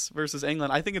 U.S. versus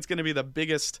England. I think it's going to be the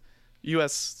biggest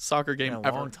U.S. soccer game In a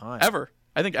ever. long time. Ever.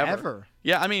 I think ever. Ever?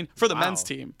 Yeah, I mean for the Wow. men's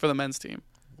team. For the men's team.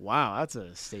 Wow, that's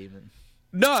a statement.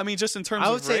 No, I mean just in terms I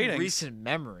would of say ratings. recent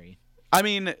memory. I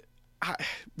mean,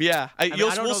 yeah, I don't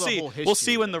we'll know the see. whole We'll history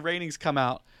see when of the it. ratings come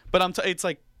out. But it's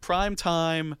like prime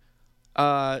time.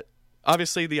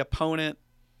 Obviously, the opponent,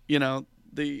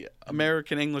 the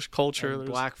American English culture. And there's-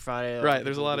 Black Friday. right?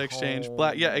 There's a lot of exchange.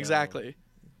 Yeah, you know, exactly.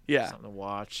 Yeah, Something to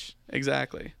watch.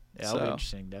 exactly. Yeah, that'll be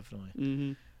interesting, definitely.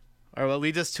 hmm All right, well,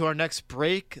 leads us to our next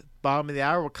break. Bottom of the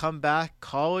hour, we'll come back.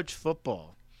 College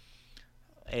football.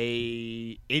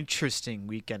 A interesting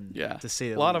weekend, Yeah, to say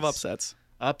the a lot of least. upsets.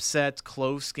 Upsets,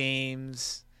 close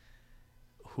games.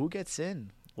 Who gets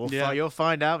in? Yeah. You'll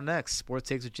find out next. Sports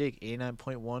Takes with Jake,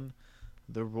 89.1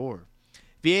 The Roar.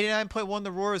 The 89.1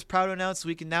 The Roar is proud to announce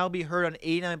we can now be heard on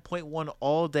 89.1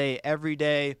 all day, every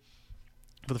day.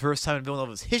 For the first time in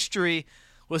Villanova's history,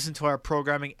 listen to our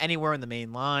programming anywhere in the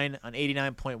main line on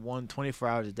 89.1, 24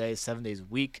 hours a day, 7 days a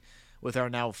week, with our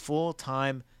now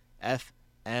full-time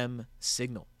FM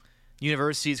signal.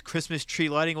 University's Christmas tree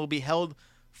lighting will be held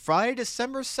Friday,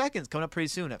 December 2nd, coming up pretty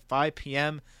soon at 5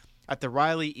 p.m. at the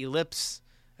Riley Ellipse,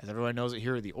 as everyone knows it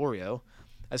here at the Oreo,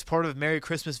 as part of Merry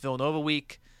Christmas Villanova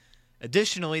Week.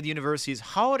 Additionally, the university's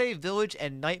Holiday Village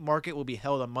and Night Market will be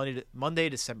held on Monday,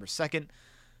 December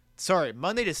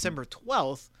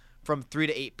 12th from 3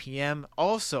 to 8 p.m.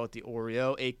 Also at the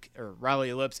Oreo, or Riley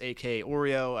Ellipse, a.k.a.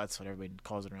 Oreo. That's what everybody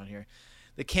calls it around here.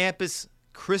 The campus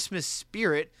Christmas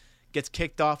spirit gets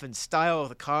kicked off in style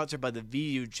with a concert by the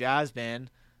VU Jazz Band.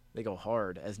 They go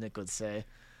hard, as Nick would say.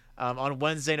 On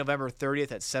Wednesday, November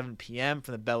 30th at 7 p.m.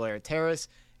 from the Bel Air Terrace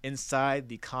inside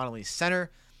the Connolly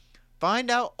Center. Find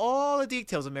out all the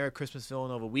details of Merry Christmas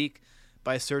Villanova Week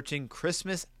by searching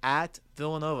Christmas at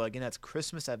Villanova. Again, that's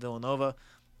Christmas at Villanova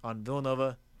on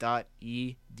villanova.edu.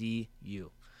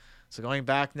 So going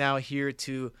back now here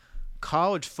to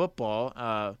college football.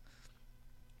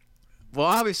 Well,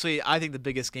 obviously, I think the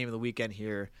biggest game of the weekend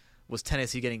here was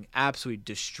Tennessee getting absolutely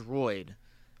destroyed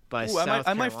by South Carolina.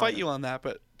 I might fight you on that,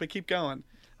 but keep going.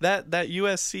 That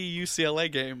USC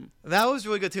UCLA game. That was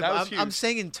really good too. That But was I'm huge.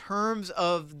 saying in terms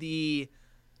of the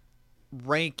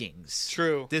rankings,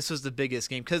 True. this was the biggest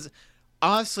game because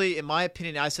honestly, in my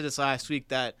opinion, I said this last week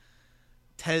that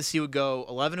Tennessee would go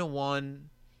 11-1.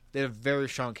 They have a very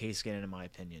strong case getting, in my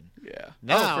opinion. Yeah.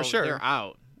 Now for sure. they're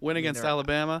out. Win against they're out.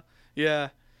 Alabama. Yeah.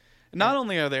 Not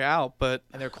only are they out, but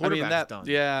And their quarterback's done.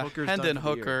 Yeah, Hooker's Hendon done for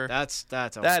the year. Hooker. That's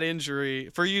That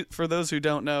injury for those who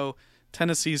don't know,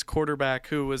 Tennessee's quarterback,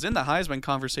 who was in the Heisman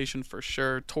conversation for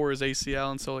sure, tore his ACL,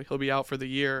 and so he'll be out for the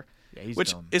year. Yeah, he's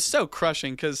which done. is so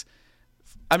crushing because,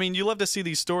 I mean, you love to see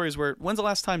these stories where when's the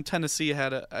last time Tennessee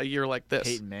had a year like this?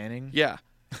 Peyton Manning. Yeah,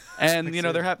 and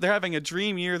they're having a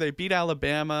dream year. They beat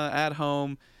Alabama at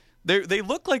home. They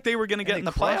look like they were going to get in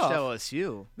the crushed playoff.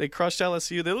 LSU. They crushed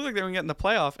LSU. They look like they were going to get in the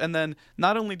playoff, and then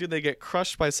not only do they get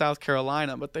crushed by South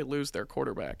Carolina, but they lose their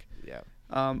quarterback. Yeah.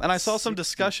 And I saw some 63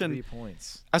 discussion.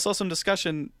 points.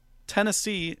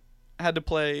 Tennessee had to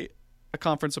play a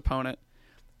conference opponent,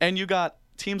 and you got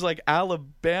teams like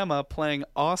Alabama playing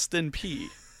Austin P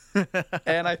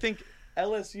and I think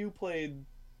LSU played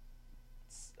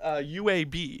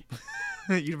UAB.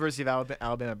 University of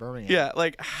Alabama Birmingham. Yeah,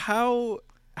 like how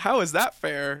is that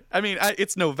fair? I mean,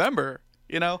 it's November,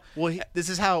 you know? Well, this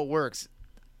is how it works.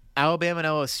 Alabama and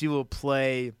LSU will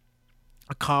play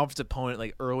a conference opponent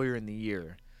like earlier in the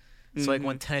year. So like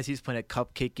when Tennessee's playing a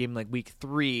cupcake game like week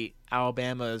 3,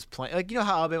 Alabama is playing like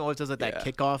how Alabama always does like that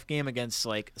kickoff game against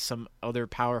like some other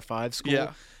Power 5 school.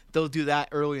 Yeah. They'll do that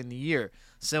early in the year.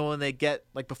 So when they get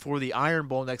like before the Iron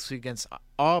Bowl next week against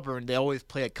Auburn, they always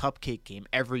play a cupcake game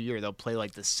every year. They'll play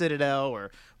like the Citadel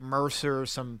or Mercer or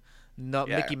some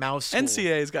Mickey Mouse school.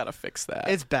 NCAA's got to fix that.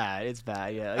 It's bad. It's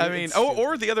bad. Yeah. I mean,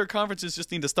 or the other conferences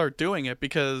just need to start doing it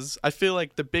because I feel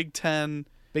like the Big Ten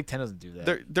doesn't do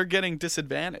that. They're getting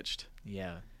disadvantaged.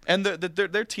 Yeah. And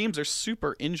their teams are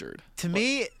super injured. To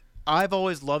me, I've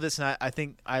always loved this, and I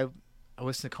think I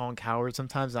listen to Colin Cowherd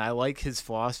sometimes, and I like his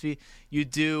philosophy.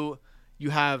 You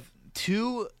have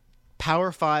 2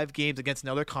 Power 5 games against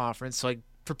another conference, so like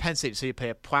for Penn State, so you play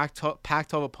a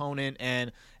Pac-12 opponent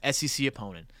and SEC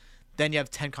opponent. Then you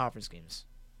have 10 conference games.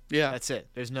 Yeah. That's it.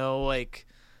 There's no like,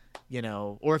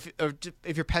 or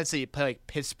if you're Penn State, you play like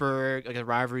Pittsburgh, like a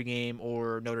rivalry game,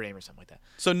 or Notre Dame or something like that.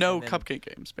 So cupcake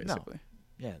games, basically.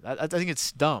 No. Yeah, I think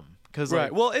it's dumb.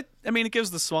 Right. Well, it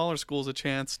gives the smaller schools a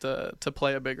chance to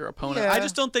play a bigger opponent. Yeah. I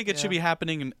just don't think it should be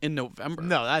happening in November.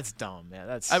 No, that's dumb. Yeah,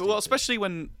 that's well, especially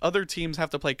when other teams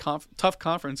have to play tough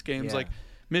conference games. Yeah. Like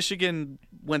Michigan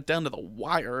went down to the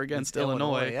wire against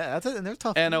Illinois. Yeah, and they're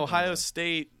tough. And Ohio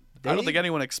State. I don't think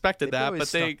anyone expected that, but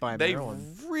they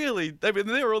really. I mean,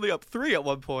 they were only up 3 at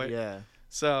one point. Yeah.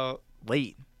 So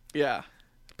late. Yeah.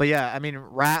 But yeah, I mean,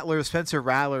 Spencer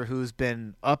Rattler, who's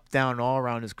been up, down, all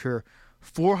around his career,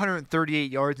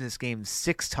 438 yards in this game,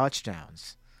 6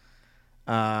 touchdowns.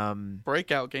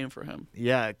 Breakout game for him.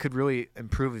 Yeah, it could really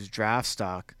improve his draft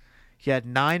stock. He had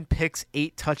 9 picks,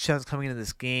 8 touchdowns coming into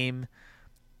this game,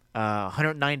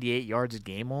 198 yards a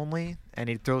game only, and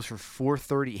he throws for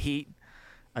 438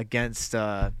 against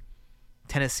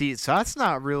Tennessee. So that's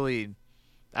not really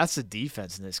 – that's the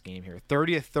defense in this game here.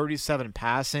 30 of 37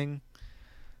 passing,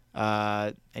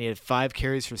 and he had 5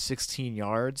 carries for 16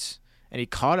 yards. And he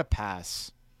caught a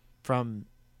pass from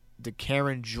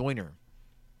DeCarron Joyner.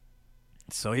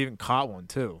 So he even caught one,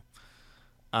 too.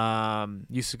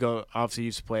 Used to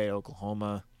play at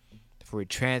Oklahoma before he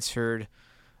transferred.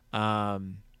 South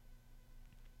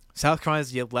Carolina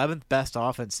is the 11th best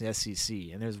offense in the SEC.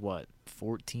 And there's,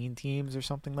 14 teams or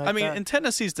something like that? I mean, in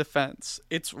Tennessee's defense,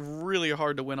 it's really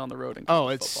hard to win on the road in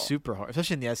college it's football. super hard,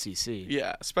 especially in the SEC.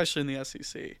 Yeah, especially in the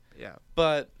SEC. Yeah.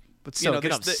 But still,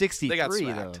 get up 63, they got though.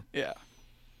 smacked. Yeah.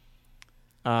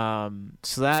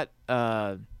 So that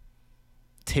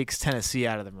takes Tennessee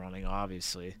out of the running,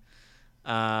 obviously.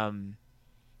 Some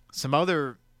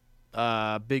other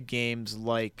big games,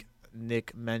 like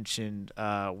Nick mentioned,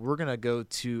 we're going to go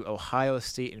to Ohio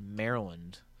State and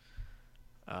Maryland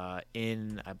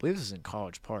I believe this is in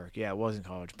College Park. Yeah, it was in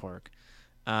College Park.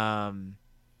 Kind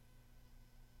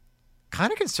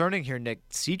of concerning here, Nick.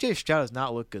 C.J. Stroud has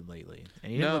not looked good lately,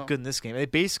 and he didn't look good in this game. They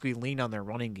basically leaned on their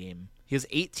running game. He was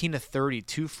 18 of 30,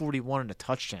 241 and a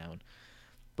touchdown.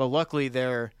 But luckily,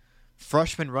 their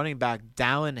freshman running back,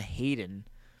 Dallin Hayden,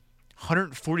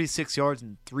 146 yards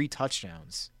and 3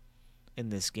 touchdowns in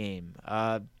this game.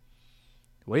 What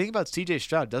do you think about C.J.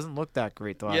 Stroud? Doesn't look that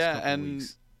great the last couple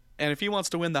weeks. And if he wants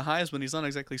to win the Heisman, he's not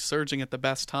exactly surging at the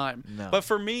best time. No. But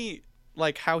for me,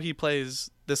 like how he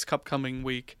plays this upcoming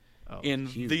week in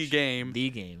huge. the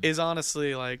game is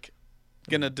honestly like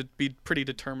going to be pretty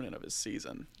determinant of his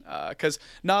season. Because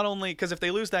if they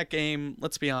lose that game,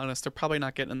 let's be honest, they're probably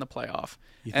not getting in the playoff.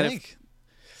 You think?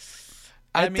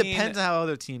 It depends on how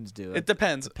other teams do. It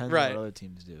depends. Depends right. on what other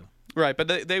teams do. Right,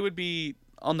 but they would be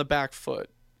on the back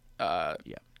foot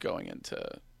going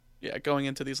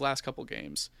into these last couple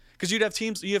games. Because you have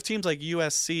teams like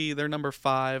USC, they're number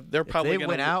 5. They're probably going to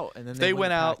win out, and then they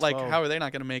win out. Pac-12. Like, how are they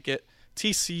not going to make it?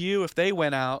 TCU, if they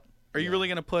win out, are you really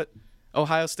going to put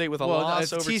Ohio State with a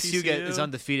loss over TCU? Is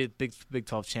undefeated Big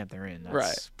 12 champ they're in.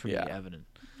 That's pretty evident.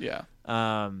 Yeah.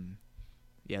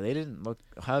 They didn't look.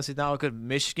 Ohio State not look good.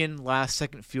 Michigan last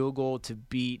second field goal to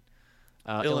beat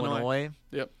Illinois.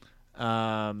 Yep.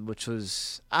 Which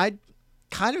was I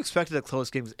kind of expected a close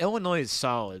game because Illinois is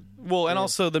solid. Well, and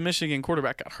also the Michigan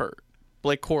quarterback got hurt.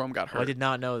 Blake Corum got hurt. I did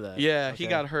not know that. Yeah, okay. He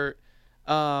got hurt.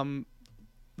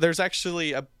 There's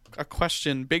actually a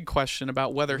big question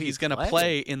about whether he's going to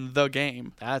play in the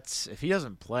game. That's if he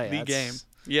doesn't play. The game.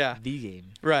 Yeah. The game.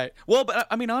 Right. Well, but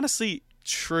I mean, honestly,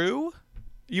 true.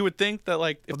 You would think that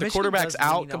like if the quarterback's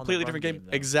out, completely different game.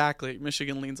 Exactly.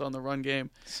 Michigan leans on the run game.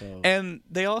 And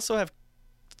they also have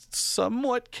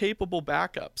somewhat capable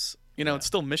backups. It's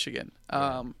still Michigan.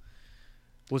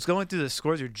 What's going through the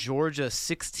scores are Georgia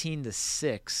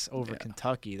 16-6 over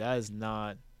Kentucky. That is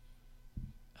not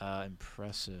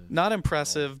impressive. Not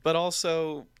impressive, but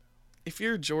also if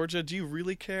you're Georgia, do you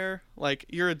really care? Like,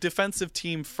 you're a defensive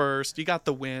team first. You got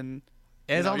the win.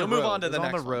 And it's on the You'll move road. on to It the was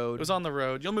on next the one. road. It was on the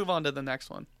road. You'll move on to the next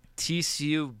one.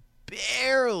 TCU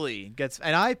barely gets,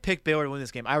 and I picked Baylor to win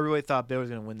this game. I really thought Baylor was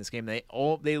going to win this game. They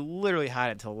literally had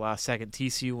it until the last second.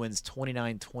 TCU wins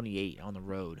 29-28 on the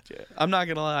road. Yeah. I'm not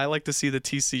gonna lie. I like to see the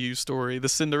TCU story, the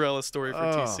Cinderella story for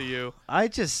TCU.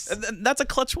 And that's a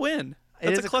clutch win.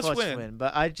 That's It is a clutch win.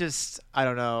 but I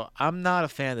don't know. I'm not a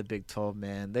fan of the Big 12,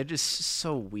 man. They're just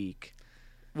so weak.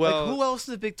 Well, like, who else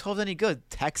in the Big 12 is any good?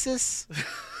 Texas?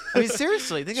 I mean,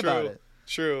 seriously, think about it.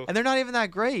 True. And they're not even that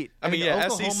great. I mean, yeah,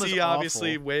 Oklahoma's SEC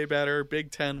obviously awful. way better.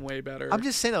 Big Ten way better. I'm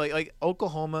just saying that, like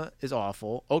Oklahoma is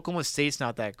awful. Oklahoma State's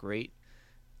not that great.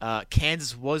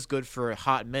 Kansas was good for a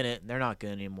hot minute. They're not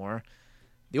good anymore.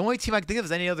 The only team I can think of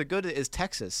as any other good is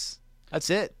Texas. That's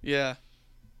it. Yeah.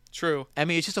 True. I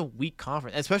mean, it's just a weak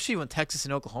conference, especially when Texas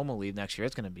and Oklahoma leave next year.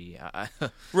 It's going to be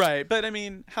right. But I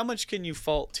mean, how much can you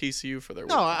fault TCU for their?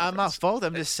 No, weak I'm not conference? faulting.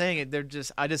 I'm just saying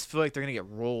it. I just feel like they're going to get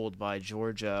rolled by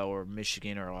Georgia or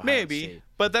Michigan or Ohio Maybe, State.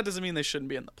 but that doesn't mean they shouldn't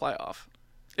be in the playoff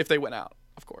if they went out.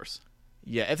 Of course.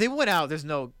 Yeah, if they went out,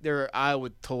 I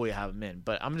would totally have them in.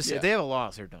 But I'm just saying, if they have a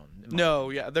loss, they're done. No,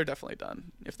 yeah, they're definitely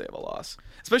done if they have a loss.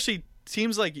 Especially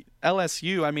teams like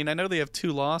LSU. I mean, I know they have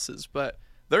 2 losses, but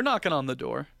they're knocking on the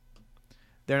door.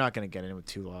 They're not going to get in with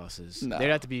 2 losses. No. They'd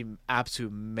have to be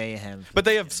absolute mayhem. But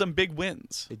they have some big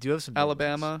wins. They do have some big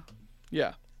Alabama. wins.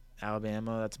 Yeah.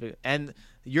 Alabama, that's a big. And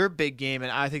your big game,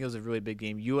 and I think it was a really big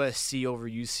game, USC over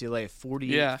UCLA,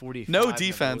 48-45. No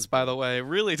defense, by the way.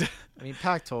 Really. I mean,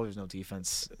 Pac-12, there's no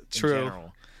defense True. in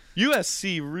general.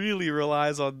 USC really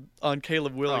relies on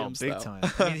Caleb Williams, big though. time.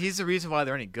 I mean, he's the reason why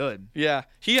they're any good. Yeah.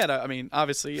 He had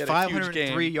obviously he had a huge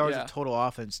 503 game. yards Yeah. of total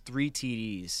offense, 3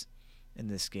 TDs in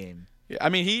this game. Yeah, I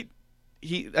mean,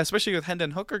 he especially with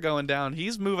Hendon Hooker going down,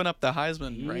 he's moving up the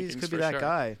Heisman rankings. He could for be that sure.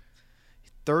 guy.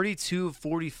 32,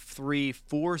 43,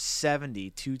 470,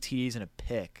 2 TDs and a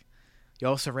pick. He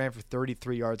also ran for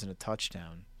 33 yards and a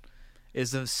touchdown.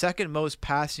 Is the second most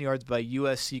passing yards by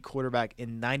USC quarterback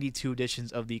in 92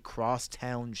 editions of the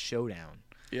Crosstown Showdown.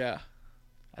 Yeah.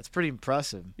 That's pretty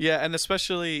impressive. Yeah, and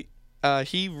especially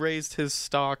he raised his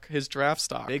draft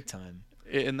stock Big time.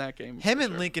 in that game. Him for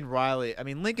and sure. Lincoln Riley. I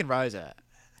mean, Lincoln Riley's a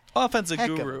offensive heck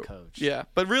of a guru. coach. Yeah,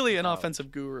 but really an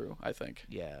offensive guru, I think.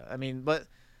 Yeah, I mean, but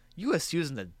USC was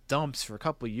in the dumps for a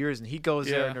couple of years, and he goes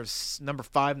there and they're number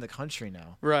 5 in the country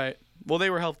now. Right. Well,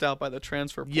 they were helped out by the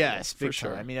transfer portal. Yes, for big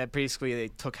sure. time. I mean, basically they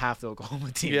took half the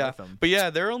Oklahoma team Yeah, with them. but yeah,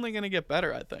 they're only going to get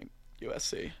better, I think.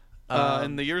 USC.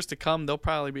 In the years to come, they'll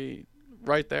probably be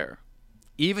right there.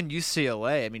 Even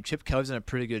UCLA. I mean, Chip Kelly's done a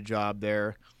pretty good job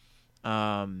there.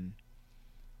 Tough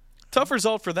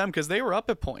result for them because they were up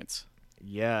at points.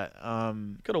 Yeah.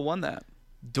 Could have won that.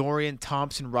 Dorian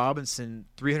Thompson-Robinson,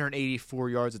 384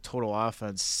 yards of total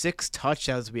offense, 6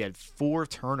 touchdowns. We had 4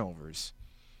 turnovers,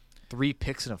 3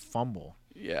 picks and a fumble.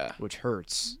 Yeah, which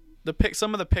hurts.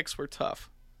 Some of the picks were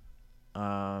tough.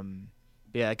 Yeah,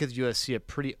 that gives USC a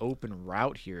pretty open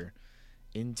route here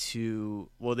into.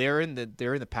 Well, they're in the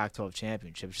Pac-12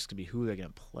 championship. It's just gonna be who they're gonna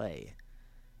play,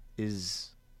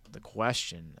 is the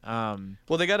question.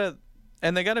 Well, they gotta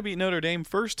beat Notre Dame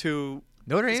first, who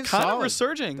Notre Dame's kind solid. of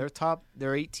resurging.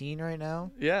 They're 18 right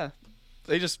now. Yeah,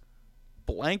 they just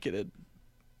blanketed.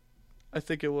 I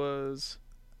think it was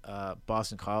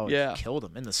Boston College. Yeah. Killed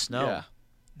them in the snow. Yeah.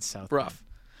 In South rough.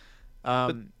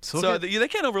 So they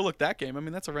can't overlook that game. I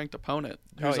mean, that's a ranked opponent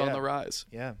who's on the rise.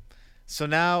 Yeah. So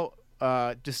now,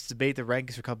 just debate the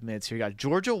rankings for a couple minutes here. You got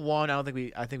Georgia 1. I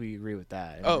think we agree with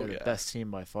that. I mean, they're the best team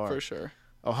by far for sure.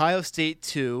 Ohio State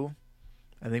 2.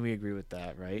 I think we agree with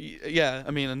that, right? Yeah.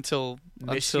 I mean, until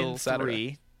Michigan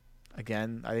Saturday. 3.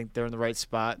 Again, I think they're in the right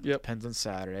spot. Yep. Depends on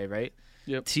Saturday, right?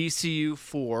 Yep. TCU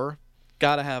 4.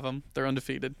 Gotta have them. They're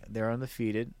undefeated. They're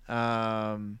undefeated.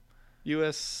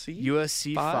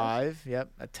 USC 5. Yep,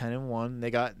 at 10-1. They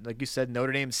got, like you said,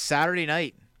 Notre Dame Saturday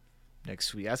night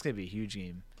next week. That's gonna be a huge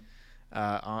game.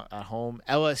 At home,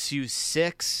 LSU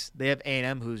 6. They have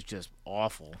A&M, who's just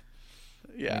awful.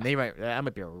 Yeah, I mean, that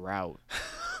might be a rout.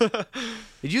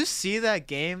 Did you see that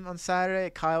game on Saturday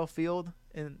at Kyle Field?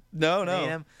 No.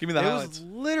 A&M? Give me the There highlights. was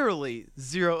literally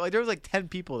 0. Like, there was like 10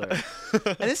 people there,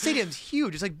 and this stadium's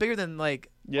huge. It's like bigger than like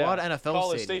a lot of NFL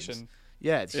College stadiums. Station.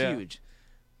 Yeah, it's huge.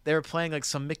 They were playing like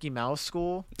some Mickey Mouse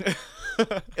school.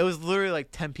 It was literally like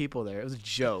 10 people there. It was a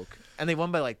joke, and they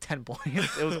won by like 10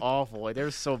 points. It was awful. Like, they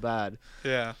were so bad.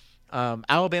 Yeah.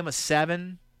 Alabama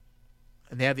 7,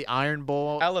 and they have the Iron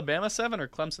Bowl. Alabama 7 or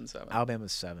Clemson 7? Alabama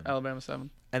 7. Alabama 7.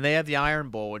 And they have the Iron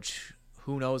Bowl, which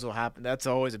who knows what'll happen. That's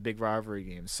always a big rivalry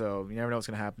game, so you never know what's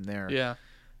going to happen there. Yeah.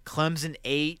 Clemson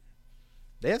 8,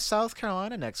 They have South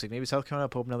Carolina next week. Maybe South Carolina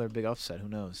pull up another big upset. Who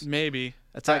knows? Maybe.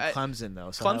 That's like Clemson,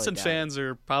 though. So Clemson fans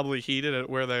are probably heated at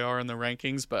where they are in the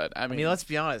rankings, but I mean let's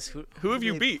be honest. Who have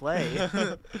you they beat? Play?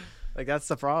 Like, that's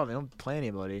the problem. They don't play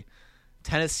anybody.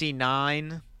 Tennessee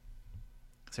 9.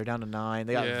 So they're down to 9.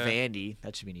 They got Vandy.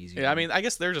 That should be an easy one. I mean, I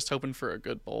guess they're just hoping for a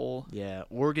good bowl. Yeah.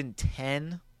 Oregon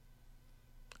 10.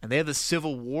 And they have the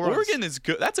Civil War. Oregon is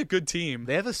good. That's a good team.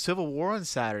 They have a Civil War on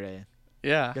Saturday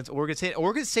Yeah. against Oregon State.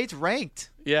 Oregon State's ranked.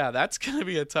 Yeah, that's going to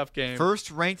be a tough game.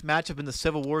 First ranked matchup in the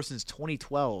Civil War since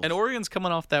 2012. And Oregon's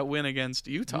coming off that win against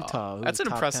Utah. who That's was an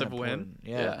top impressive 10 win. opponent.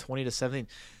 Yeah, 20-17.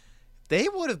 They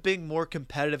would have been more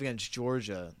competitive against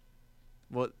Georgia.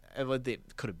 Well, they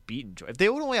could have beaten Georgia. If they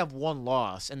would only have one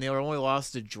loss and they were only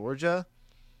lost to Georgia,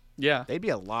 Yeah. they'd be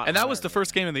a lot. And that was higher the than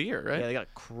first that. game of the year, right? Yeah, they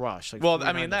got crushed. Like Well,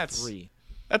 I mean, 49-3.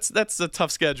 that's a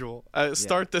tough schedule.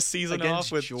 Start the season Against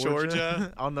off with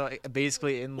Georgia. on the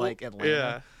basically in like Atlanta.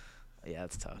 Yeah. Yeah,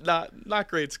 it's tough. Not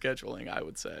great scheduling, I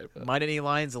would say. But Mighty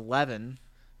Lions 11,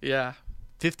 yeah.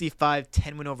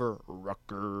 55-10 win over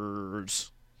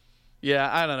Rutgers.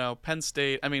 Yeah, I don't know. Penn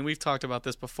State, I mean, we've talked about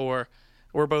this before.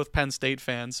 We're both Penn State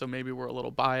fans, so maybe we're a little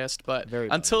biased. But Very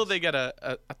until biased. they get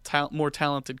a more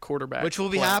talented quarterback, Which will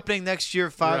be play, happening next year.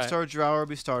 5-star Drower will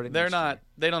be starting. They're next not. year.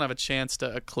 They don't have a chance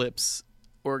to eclipse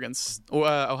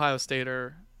Ohio State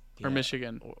or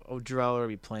Michigan. Odrell will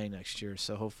be playing next year,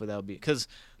 so hopefully that'll be because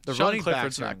the Sean running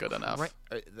Clifford's backs are not good enough.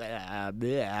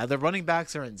 The running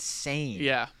backs are insane.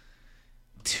 Yeah,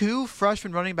 2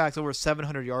 freshman running backs over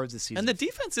 700 yards this season. and the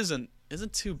defense isn't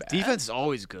too bad. defense is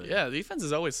always good. Yeah, the defense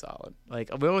is always solid. Like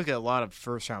we always get a lot of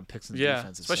first round picks in the Yeah,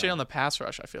 defensive especially side. on the pass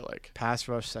rush. I feel like. pass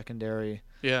rush, secondary.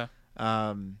 Yeah,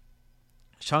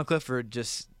 Sean Clifford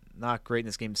just not great in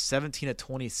this game. 17 of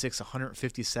 26,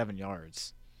 157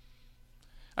 yards.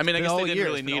 I mean, I been guess all they didn't year.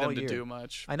 really It's been need all him to year. do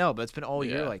much. I know, but it's been all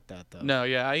year Yeah. like that though. No,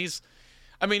 yeah,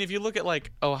 I mean, if you look at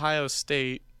like Ohio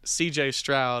State, C.J.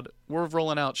 Stroud, we're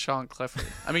rolling out Sean Clifford.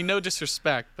 I mean, no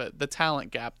disrespect, but the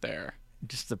talent gap there.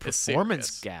 Just the It's performance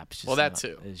serious. gap. Just Well, that not-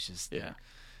 too. is just Yeah.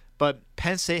 But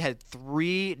Penn State had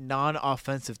 3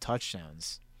 non-offensive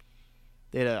touchdowns.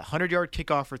 They had a 100-yard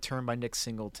kickoff return by Nick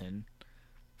Singleton,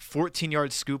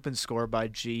 14-yard scoop and score by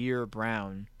Jair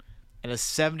Brown, and a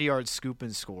 70-yard scoop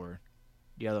and score.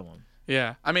 The other one.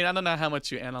 Yeah, I mean, I don't know how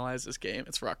much you analyze this game.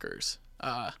 It's Rutgers.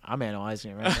 I'm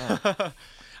analyzing it right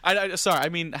now. Sorry, I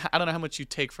mean, I don't know how much you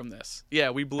take from this.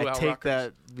 Yeah, we blew I out take Rutgers.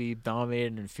 that we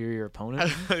dominated an inferior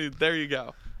opponent. There you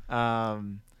go.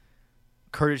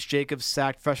 Curtis Jacobs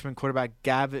sacked freshman quarterback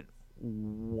Gavin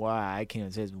I can't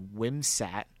even say his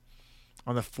Wimsat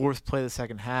on the 4th play of the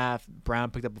second half.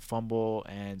 Brown picked up a fumble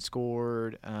and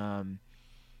scored.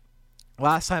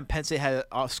 Last time Penn State had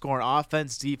a score on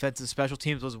offense, defense, and special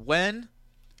teams was when?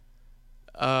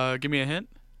 Give me a hint.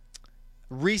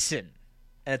 Recent.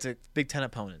 And it's a Big Ten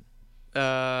opponent.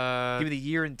 Give me the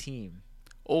year and team.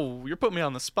 Oh, you're putting me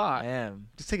on the spot. I am.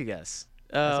 Just take a guess.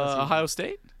 That's what's easy. Ohio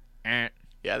State?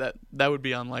 Yeah, that would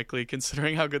be unlikely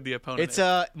considering how good the opponent It's is.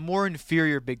 a more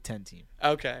inferior Big Ten team.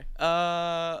 Okay.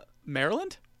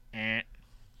 Maryland?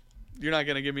 You're not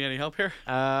gonna give me any help here.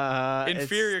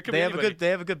 Inferior could they be have anybody. They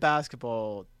have a good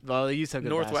basketball. Well, they used to have good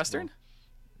Northwestern?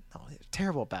 basketball. No, they're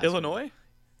terrible at basketball. Illinois?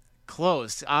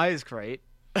 Close. Eyes great.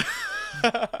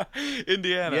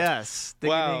 Indiana. Yes.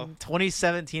 Wow.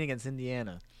 2017 against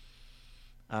Indiana.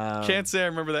 Can't say I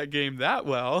remember that game that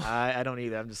well. I don't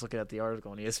either. I'm just looking at the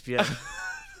article on ESPN.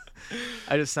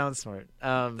 I just sound smart.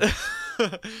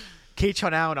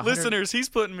 Kaytron Allen. Listeners, he's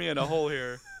putting me in a hole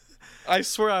here. I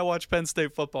swear I watch Penn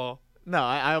State football. No,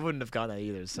 I wouldn't have gotten that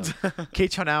either. So,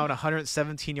 Kaytron Allen,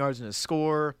 117 yards in a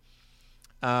score.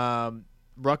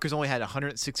 Rutgers only had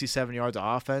 167 yards of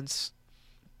offense.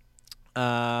 What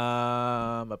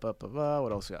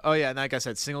else? We got? Oh yeah, and like I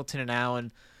said, Singleton and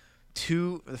Allen,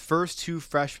 the first 2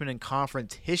 freshmen in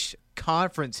conference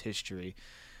history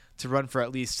to run for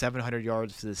at least 700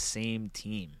 yards for the same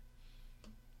team.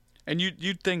 And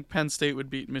you'd think Penn State would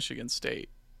beat Michigan State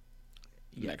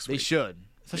next They week. should,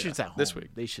 especially Yeah, it's at home. this week.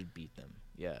 They should beat them.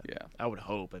 Yeah, Yeah. I would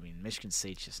hope. I mean, Michigan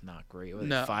State's just not great. What are they,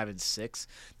 No. 5-6.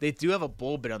 They do have a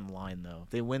bowl bid on the line though. If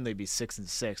they win, they'd be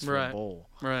 6-6 for a Right. bowl.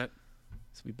 Right.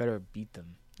 So we better beat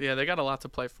them. Yeah, they got a lot to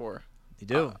play for. They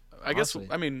do. I guess. honestly.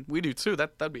 I mean, we do too.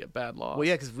 That'd be a bad loss. Well,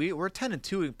 yeah, because we're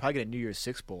 10-2. We can probably get a New Year's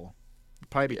Six bowl. We'd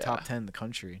probably be Yeah. top 10 in the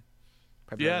country.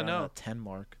 Probably Yeah, around no. that 10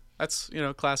 mark. That's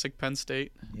classic Penn I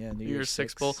Yeah, New Year's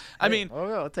Six bowl. I Hey, mean-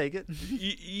 I'll take it.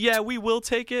 yeah, we will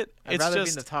take it. I'd It's rather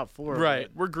just be in the top 4. right.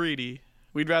 We're greedy.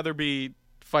 We'd rather be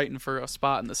fighting for a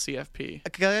spot in the CFP.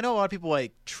 Because I know a lot of people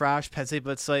like trash Penn State,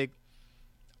 but it's like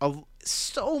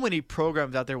so many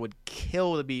programs out there would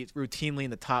kill to be routinely in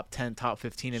the top 10, top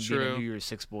 15, and be in a New Year's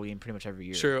Six bowl game pretty much every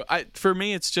year. True. For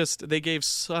me, it's just they gave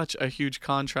such a huge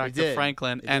contract to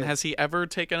Franklin, and has he ever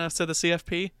taken us to the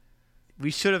CFP? We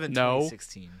should have in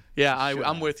 2016. Yeah,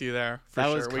 I'm with you there. For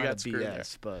sure, we got screwed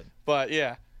BS, there. But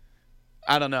yeah,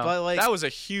 I don't know. But, like, that was a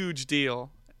huge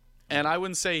deal, and I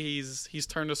wouldn't say he's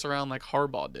turned us around like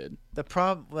Harbaugh did. The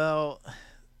problem,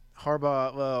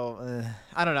 Harbaugh,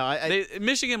 I don't know.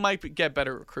 Michigan might get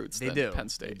better recruits than Penn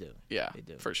State. They do. Yeah, they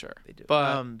do. For sure. They do.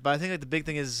 But I think like the big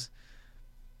thing is,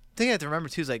 the thing I have to remember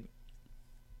too is like,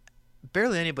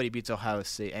 barely anybody beats Ohio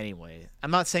State anyway.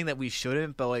 I'm not saying that we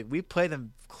shouldn't, but like we play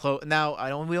them close. Now I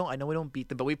know we don't beat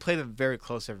them, but we play them very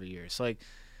close every year. So like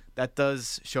that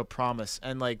does show promise.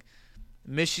 And like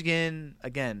Michigan,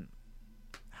 again,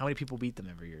 how many people beat them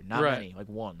every year? Not many, like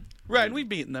one. Right, and we've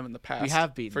beaten them in the past. We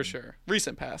have beaten for them. sure.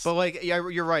 Recent past. But like, yeah,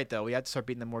 you're right though. We have to start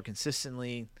beating them more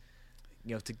consistently,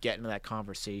 to get into that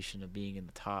conversation of being in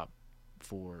the top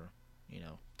 4.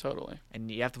 Totally.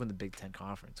 And you have to win the Big Ten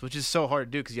Conference, which is so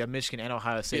hard to do because you have Michigan and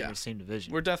Ohio State in the same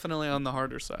division. We're definitely on the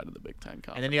harder side of the Big Ten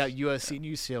Conference. And then you got USC and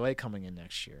UCLA coming in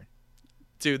next year.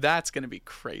 Dude, that's going to be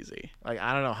crazy. Like,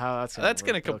 I don't know how that's going to That's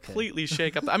going to completely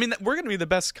shake up. I mean, we're going to be the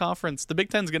best conference. The Big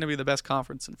Ten's going to be the best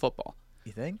conference in football.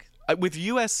 You think? With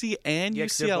USC and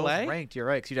UCLA? They're both ranked. You're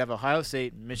right. Because you'd have Ohio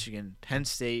State, Michigan, Penn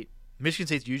State. Michigan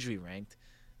State's usually ranked.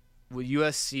 With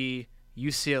USC,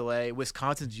 UCLA,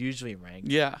 Wisconsin's usually ranked.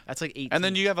 Yeah. That's like 8 And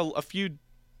then teams. you have a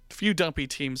few dumpy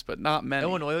teams, but not many.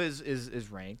 Illinois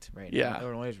is ranked right now. Yeah.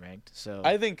 Illinois is ranked. So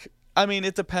I mean,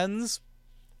 it depends,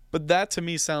 but that to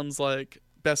me sounds like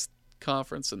best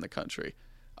conference in the country,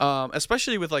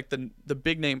 especially with like the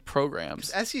big name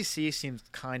programs. SEC seems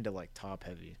kind of like top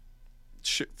heavy.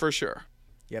 For sure.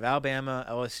 You have Alabama,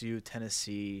 LSU,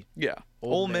 Tennessee. Yeah.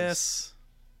 Ole Miss.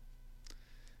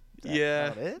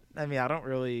 About it? I mean,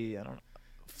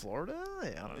 Florida?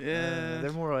 Yeah.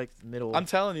 They're more like middle. I'm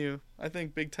telling you, I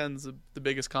think Big Ten's the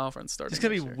biggest conference starting. It's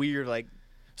going to be weird, like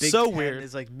Big Ten weird.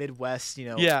 is like Midwest,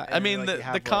 Yeah, I mean,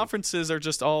 the conferences are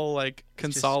just all like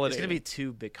consolidated. It's going to be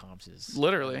 2 big conferences.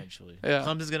 Literally. Eventually. Yeah.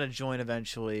 Clemson's going to join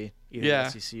eventually, either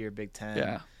SEC or Big Ten.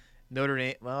 Yeah. Notre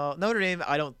Dame,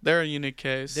 I don't. They're a unique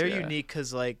case. They're unique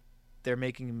because like they're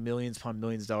making millions upon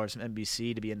millions of dollars from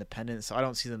NBC to be independent, so I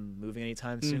don't see them moving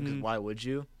anytime soon. Because why would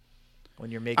you?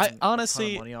 When you're making honestly, a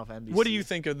ton of money off NBC. What do you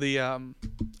think of the? I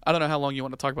don't know how long you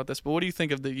want to talk about this, but what do you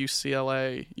think of the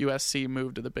UCLA USC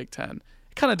move to the Big Ten?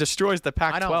 It kind of destroys the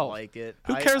Pac-12. I don't like it.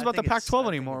 Who cares about the Pac-12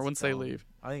 anymore once they leave?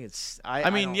 I think it's. I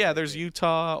mean, there's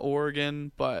Utah,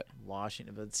 Oregon, but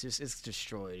Washington, but it's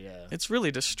destroyed. Yeah, it's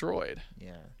really destroyed.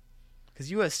 Yeah,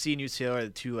 because USC and UCLA are the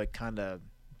two like kind of.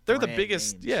 They're the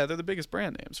biggest. Names. Yeah, they're the biggest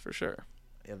brand names for sure.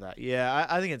 Yeah,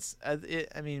 I think it's.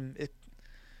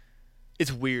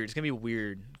 It's weird. It's gonna be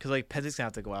weird because like Penn State's gonna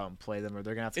have to go out and play them, or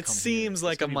they're gonna have to. It come seems here.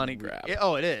 like a money grab. It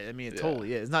is. I mean, it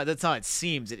totally is. That's not. It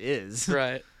seems. It is.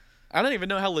 Right. I don't even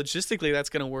know how logistically that's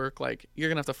gonna work. Like you're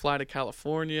gonna have to fly to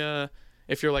California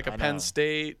if you're like a Penn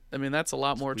State. I mean, that's a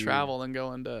lot more travel than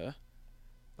going to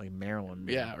like Maryland.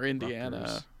 Yeah, or Indiana.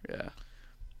 Rutgers. Yeah.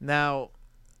 Now,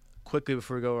 quickly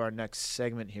before we go to our next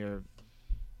segment here,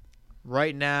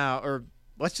 right now, or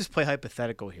let's just play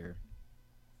hypothetical here.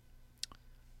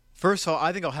 First of all,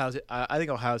 I think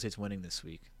Ohio State's winning this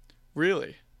week.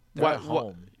 Really? They're at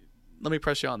home. Let me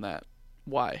press you on that.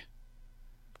 Why?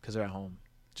 Because they're at home.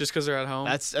 Just because they're at home?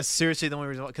 That's seriously the only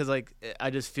reason. Because like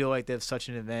I just feel like they have such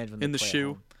an advantage when they in the play shoe.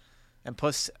 At home. And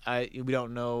plus, we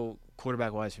don't know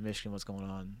quarterback wise for Michigan what's going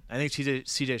on. I think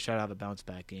CJ Stroud have a bounce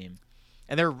back game,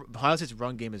 and Ohio State's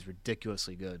run game is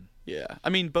ridiculously good. Yeah, I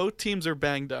mean both teams are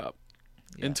banged up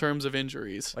in terms of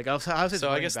injuries. Like Ohio State's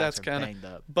so I guess that's kind banged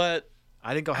up. But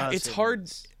I think Ohio State it's hard.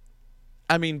 wins.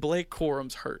 I mean, Blake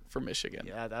Corum's hurt for Michigan.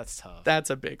 Yeah, that's tough. That's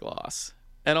a big loss.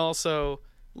 And also,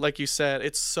 like you said,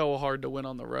 it's so hard to win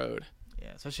on the road.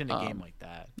 Yeah, especially in a game like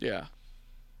that. Yeah.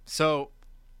 So,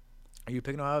 are you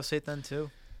picking Ohio State then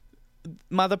too?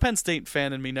 The Penn State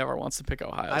fan in me never wants to pick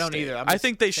Ohio State. I don't either. I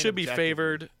think they should be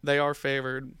favored. They are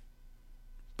favored.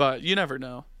 But you never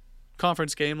know.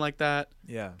 Conference game like that.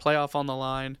 Yeah. Playoff on the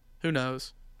line. Who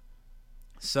knows?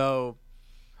 So,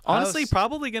 honestly,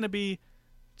 probably going to be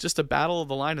just a battle of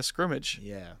the line of scrimmage.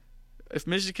 Yeah. If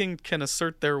Michigan can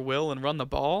assert their will and run the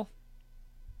ball.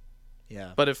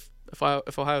 Yeah. But if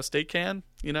Ohio State can,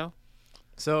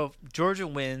 So, if Georgia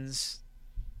wins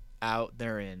out,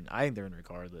 they're in. I think they're in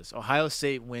regardless. Ohio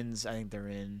State wins, I think they're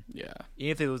in. Yeah.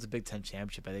 Even if they lose the Big Ten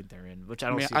championship, I think they're in, which I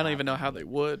don't even know how they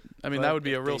would. I mean, that would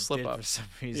be a real slip up for some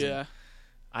reason. Yeah.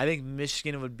 I think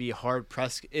Michigan would be hard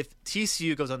pressed. If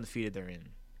TCU goes undefeated, they're in.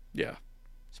 Yeah.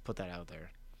 Just put that out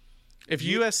there. If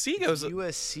USC goes,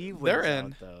 USC wins they're out,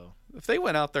 in. though. If they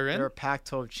went out, they're in. They're a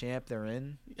Pac-12 champ. They're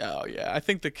in. Oh yeah, I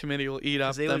think the committee will eat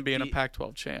up they them would being a beat-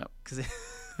 Pac-12 champ. Because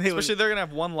Especially they're gonna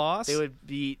have one loss. they would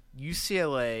beat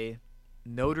UCLA,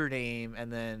 Notre Dame,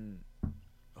 and then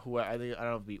who I don't know if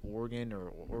it'd be Oregon or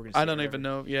Oregon State. I don't even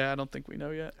know. Yeah, I don't think we know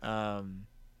yet. Um,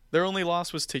 Their only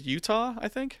loss was to Utah, I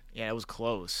think. yeah, it was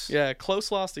close. Yeah,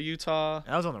 close loss to Utah.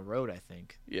 That was on the road, I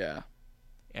think. Yeah,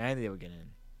 And I think they would get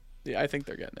in. yeah, I think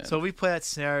they're getting in. So if we play that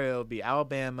scenario, it'd be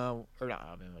Alabama or not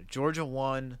Alabama, Georgia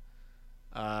 1,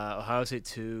 Ohio State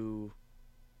 2,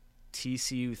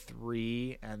 TCU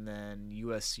 3, and then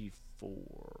USC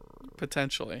 4.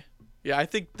 Potentially. Yeah, I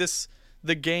think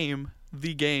the game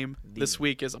this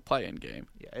week is a play-in game.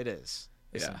 Yeah, it is.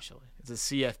 Yeah. Essentially, it's a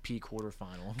CFP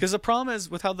quarterfinal. Because the problem is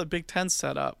with how the Big Ten's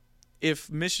set up. If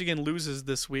Michigan loses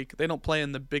this week, they don't play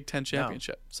in the Big Ten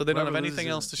championship, so they don't have Whoever anything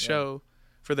else loses, to yeah. show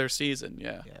for their season.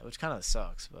 Yeah. Yeah, which kind of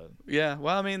sucks, but Yeah.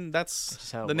 Well, I mean, that's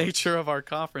just how it the works. nature of our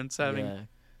conference having yeah,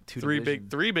 three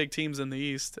big teams in the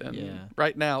East, and Yeah.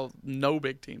 right now no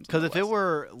big teams. Because if it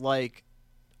were like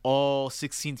all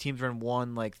 16 teams are in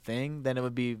one like thing, then it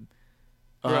would be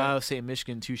Ohio State and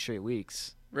Michigan 2 straight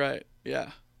weeks. right,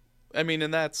 yeah, I mean,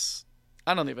 and that's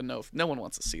I don't even know if no one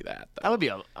wants to see that. Though. That would be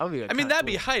I mean, that'd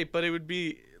be hype, but it would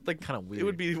be like Kinda weird. It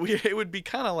would be weird. It would be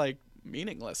kind of like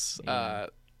meaningless. Yeah.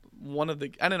 One of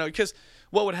the I don't know because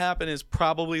what would happen is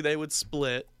probably they would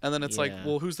split, and then it's like, Yeah.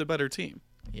 well, who's the better team?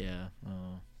 Yeah.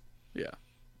 Yeah,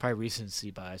 Probably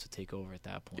recency bias would take over at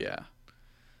that point. yeah.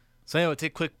 So anyway, we'll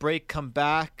take a quick break, come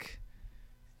back,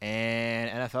 and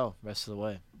NFL rest of the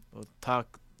way. We'll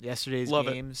talk yesterday's Love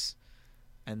it. games,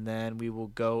 and then we will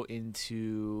go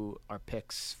into our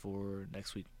picks for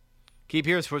next week. Keep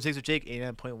here, Sports Takes with Jake,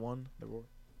 89.1 The Roar.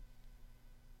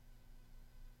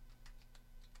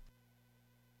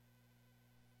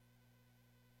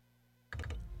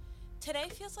 Today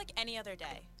feels like any other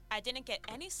day. I didn't get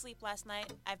any sleep last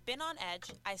night. I've been on edge.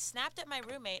 I snapped at my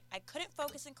roommate. I couldn't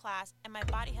focus in class, and my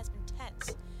body has been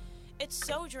tense. It's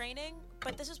so draining,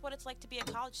 but this is what it's like to be a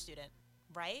college student,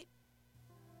 right?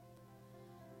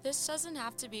 This doesn't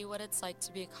have to be what it's like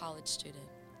to be a college student.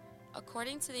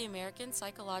 According to the American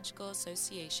Psychological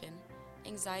Association,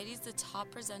 anxiety is the top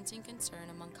presenting concern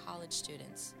among college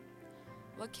students.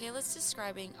 What Kayla's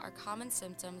describing are common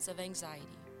symptoms of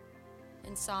anxiety: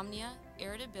 insomnia,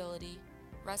 irritability,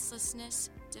 restlessness,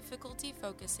 difficulty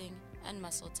focusing, and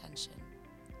muscle tension.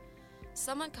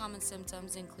 Some uncommon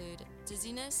symptoms include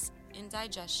dizziness,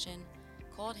 indigestion,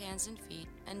 cold hands and feet,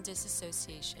 and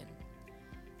disassociation.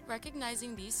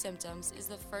 Recognizing these symptoms is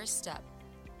the first step.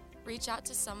 Reach out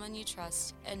to someone you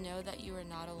trust and know that you are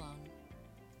not alone.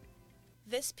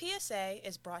 This PSA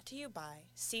is brought to you by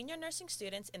senior nursing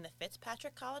students in the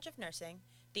Fitzpatrick College of Nursing,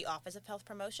 the Office of Health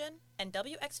Promotion, and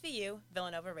WXVU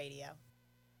Villanova Radio.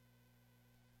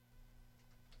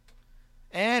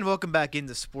 And welcome back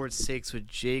into Sports Takes with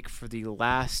Jake for the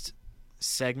last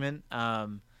segment.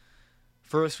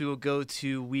 First, we will go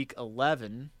to Week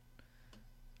 11.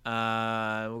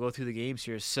 We'll go through the games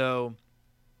here. So,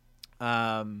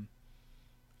 Kansas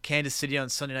City on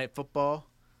Sunday Night Football.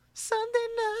 Sunday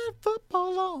Night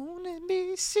Football on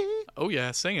NBC. Oh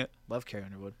yeah, sing it. Love Carrie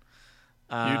Underwood.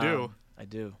 You do. I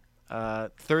do.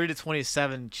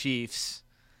 30-27 Chiefs.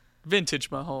 Vintage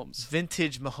Mahomes.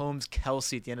 Vintage Mahomes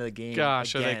Kelsey at the end of the game.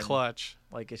 Gosh, are they again. clutch?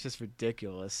 Like, it's just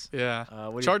ridiculous. Yeah. What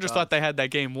are your Chargers thoughts? thought they had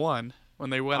that game won when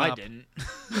they went I up. didn't.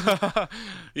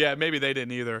 Yeah, maybe they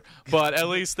didn't either. But at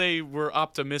least they were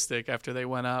optimistic after they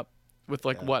went up with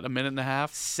a minute and a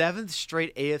half. 7th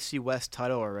straight AFC West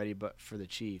title already, but for the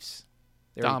Chiefs.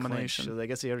 They already Domination. clinched, so I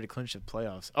guess they already clinched the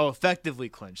playoffs. Oh, effectively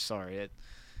clinched. Sorry,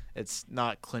 it's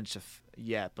not clinched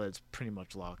yet, but it's pretty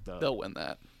much locked up. They'll win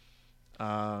that.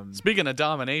 Um, Speaking of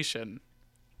domination,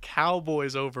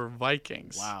 Cowboys over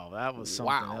Vikings. wow, that was something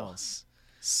Wow. else.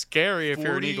 Scary if you're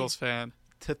an 40 Eagles fan.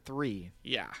 To 3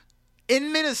 Yeah.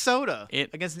 in Minnesota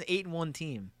It- against an 8-1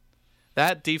 team.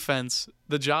 That defense,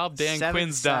 the job Dan 7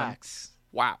 Quinn's done. sacks.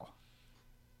 Wow.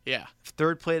 Yeah.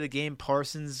 Third play of the game,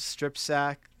 Parsons strip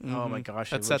sack. Oh my Mhm. gosh,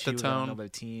 That I set wish the he was on tone. another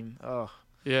team. Oh,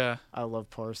 Yeah. I love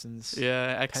Parsons.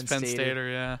 Yeah. Penn Penn Stater. Stater,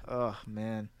 yeah. Oh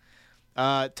man.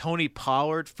 Tony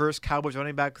Pollard, first Cowboys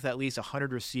running back with at least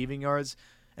 100 receiving yards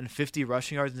and 50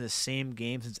 rushing yards in the same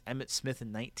game since Emmitt Smith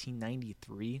in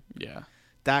 1993. Yeah.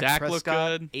 Dak looked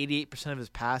Prescott, good. 88% of his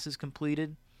passes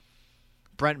completed.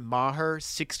 Brent Maher,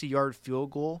 60-yard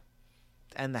field goal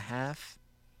to end the half.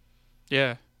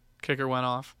 Yeah. Kicker went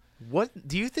off. What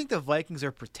do you think the Vikings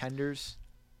are pretenders?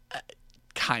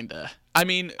 Kinda. I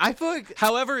mean, I feel like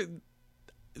however,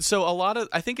 So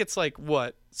I think it's like,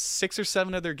 what, 6 or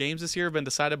 7 of their games this year have been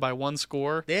decided by one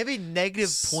score. They have a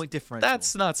negative point differential.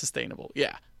 That's not sustainable.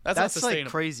 Yeah, that's not sustainable.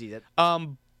 Like crazy.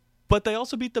 But they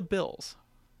also beat the Bills.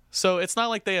 So it's not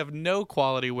like they have no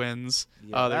quality wins.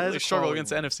 Yeah, they really struggle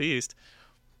against the NFC East.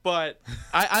 But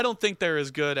I don't think they're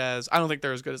as good as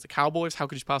the Cowboys. How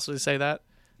could you possibly say that?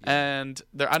 Yeah. And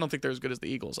I don't think they're as good as the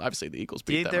Eagles. Obviously, the Eagles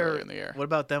beat them earlier in the year. What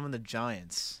about them and the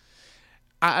Giants?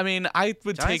 I mean, I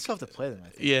would Giants still have to play them, I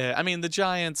think. Yeah, I mean, the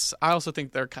Giants, I also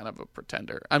think they're kind of a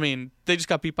pretender. I mean, they just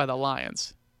got beat by the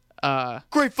Lions.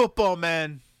 Great football,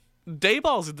 man.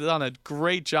 Dayball's done a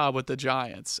great job with the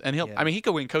Giants. And he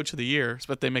could win Coach of the Year,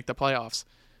 but they make the playoffs.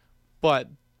 But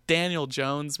Daniel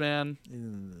Jones, man,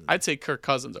 I'd say Kirk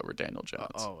Cousins over Daniel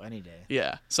Jones. Oh, any day.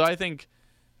 Yeah, so I think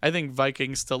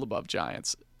Vikings still above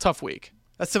Giants. Tough week.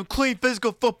 That's some clean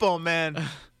physical football, man.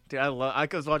 Dude, I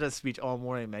was watching that speech all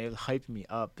morning, man. He was hyping me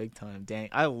up big time.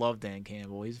 I love Dan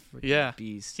Campbell. He's a freaking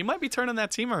beast. He might be turning that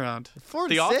team around. 4-6?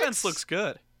 The offense looks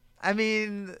good. I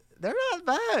mean, they're not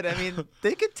bad. I mean,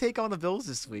 they could take on the Bills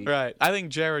this week. Right. I think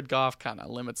Jared Goff kind of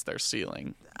limits their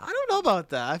ceiling. I don't know about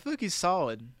that. I feel like he's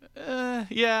solid.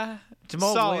 Yeah.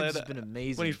 Jamal solid. Williams has been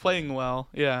amazing when he's playing well.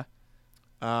 Yeah.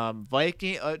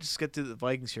 Viking. Just get to the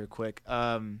Vikings here quick.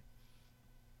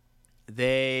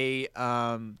 They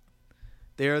are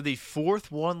the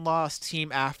 4th one-loss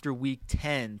team after Week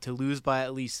 10 to lose by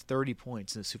at least 30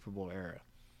 points in the Super Bowl era.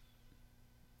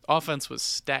 Offense was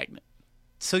stagnant.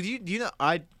 So do you know?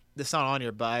 That's not on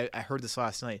here, but I heard this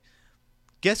last night.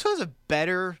 Guess who has a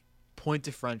better point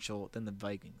differential than the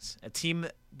Vikings? A team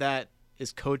that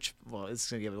is coached. Well, it's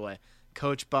gonna give it away.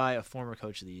 Coached by a former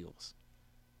coach of the Eagles.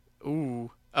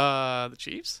 Ooh, the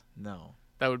Chiefs? No.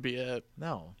 That would be it.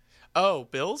 No. Oh,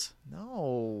 Bills?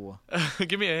 No.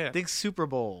 Give me a hint. Think Super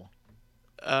Bowl.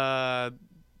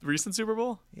 Recent Super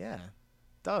Bowl? Yeah.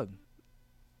 Doug.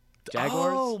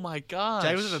 Jaguars? Oh, my gosh.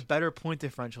 Jaguars have a better point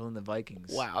differential than the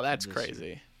Vikings. Wow, that's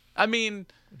crazy. I mean,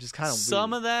 which is kind of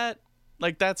some weird. of that,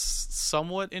 like, that's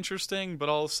somewhat interesting, but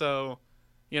also,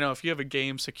 if you have a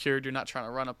game secured, you're not trying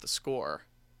to run up the score.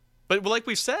 But like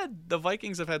we said, the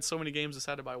Vikings have had so many games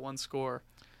decided by one score.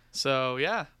 So,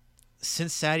 yeah.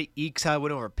 Cincinnati ekes out a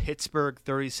win over Pittsburgh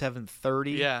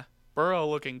 37-30. Yeah. Burrow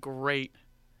looking great.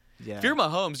 Yeah. If you're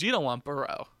Mahomes, you don't want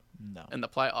Burrow in the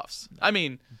playoffs. No. I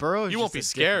mean, Burrow you won't be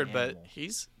scared, but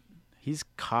he's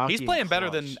cocky. He's playing better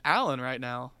than Allen right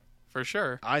now, for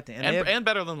sure. I think. And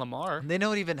better than Lamar. They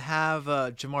don't even have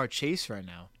Jamar Chase right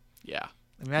now. Yeah.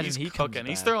 Imagine he's cooking.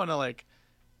 He's throwing to, like,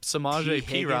 Samaje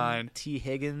Perine. T.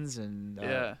 Higgins and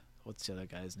yeah. What's the other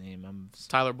guy's name?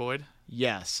 Tyler Boyd.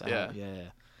 Yes. Yeah.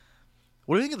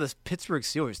 What do you think of the Pittsburgh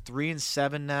Steelers?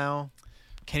 3-7 now.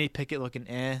 Kenny Pickett looking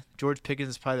George Pickens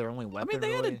is probably their only weapon.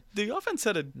 I mean, the offense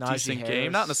had a decent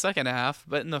game, not in the second half,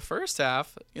 but in the first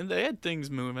half, they had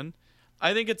things moving.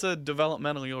 I think it's a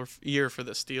developmental year for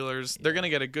the Steelers. Yeah. They're going to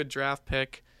get a good draft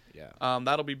pick. Yeah.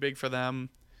 That'll be big for them.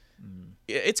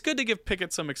 It's good to give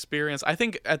Pickett some experience. I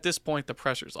think at this point the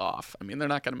pressure's off. I mean, they're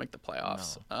not going to make the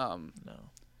playoffs. No.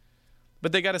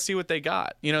 But they got to see what they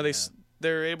got.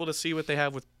 They're able to see what they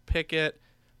have with Pickett.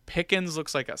 Pickens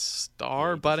looks like a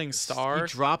budding star. He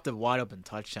dropped a wide open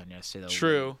touchdown yesterday.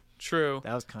 True.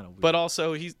 That was kind of weird. But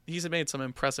also, he's made some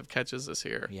impressive catches this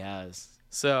year. He has.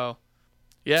 So,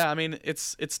 yeah, I mean,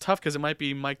 it's tough because it might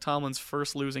be Mike Tomlin's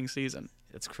first losing season.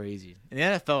 It's crazy. And the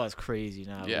NFL is crazy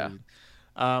now. Yeah.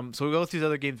 So we'll go through the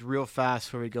other games real fast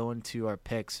before we go into our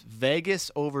picks. Vegas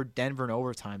over Denver in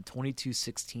overtime,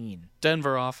 22-16.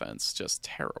 Denver offense, just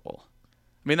terrible.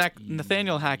 I mean, that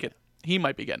Nathaniel Hackett, he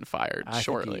might be getting fired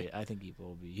shortly. I think he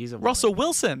will be. He's a Russell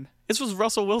Wilson. This was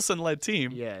Russell Wilson-led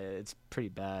team. Yeah, it's pretty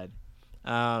bad.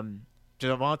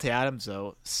 Javonte Adams,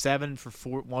 though, 7 for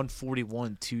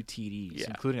 141, 2 TDs,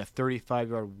 including a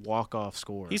 35-yard walk-off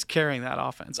score. He's carrying that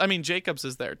offense. I mean, Jacobs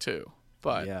is there too,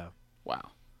 but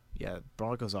wow. Yeah,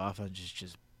 Broncos offense is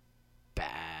just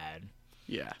bad.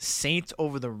 Yeah. Saints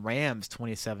over the Rams,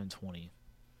 27-20.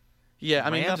 Yeah,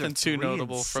 I mean, nothing too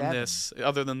notable from this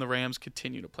other than the Rams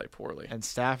continue to play poorly. And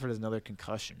Stafford has another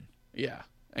concussion. Yeah.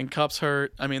 And Kupp's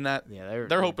hurt. I mean,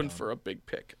 they're hoping for a big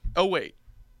pick. Oh, wait.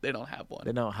 They don't have one.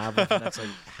 They don't have one for the next,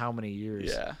 how many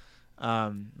years?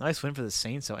 Yeah. Nice win for the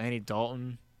Saints, though. Andy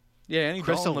Dalton. Yeah, Andy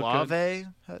Dalton looked good.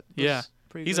 Yeah.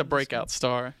 He's a breakout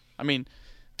star. I mean,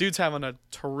 dude's having a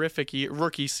terrific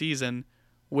rookie season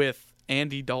with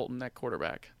Andy Dalton at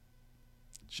quarterback.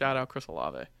 Shout out Chris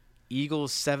Olave.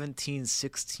 Eagles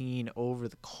 17-16 over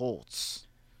the Colts.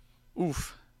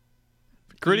 Oof.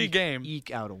 Gritty game.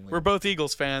 Eke out a win. We're both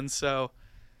Eagles fans, so,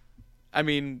 I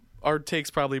mean, our take's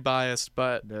probably biased,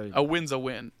 but a win's a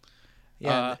win.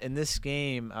 Yeah, in this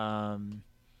game,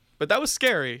 But that was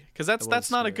scary because that's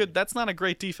not scary. that's not a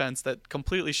great defense that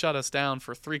completely shut us down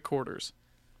for 3 quarters.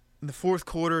 In the fourth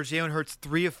quarter, Jalen Hurts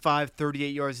 3 of 5, 38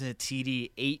 yards in a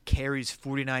TD, 8 carries,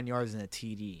 49 yards in a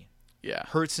TD. Yeah.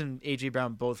 Hurts and A.J.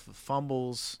 Brown both with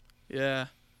fumbles. Yeah.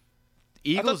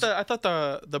 Eagles. I thought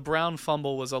the Brown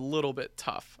fumble was a little bit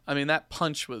tough. I mean, that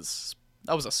was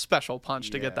a special punch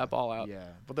to get that ball out. Yeah,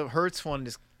 but the Hurts one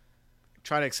just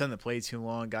try to extend the play too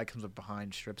long. Guy comes up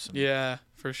behind, strips him. Yeah,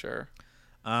 for sure.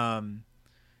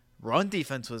 Run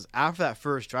defense was after that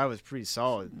first drive was pretty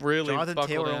solid. Really Jonathan buckled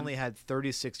Taylor in. only had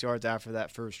 36 yards after that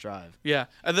first drive. Yeah,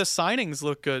 and the signings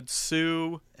look good.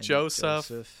 Sue, And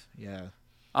Joseph. Yeah.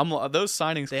 Those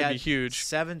signings They could had be huge.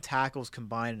 7 tackles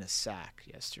combined and a sack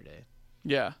yesterday.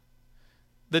 Yeah.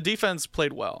 The defense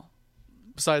played well.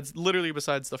 Besides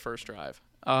the first drive.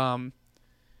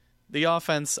 The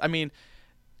offense, I mean,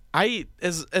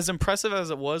 as impressive as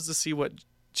it was to see what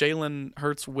Jalen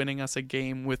Hurts winning us a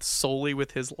game solely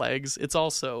with his legs, it's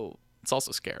also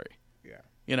scary. Yeah.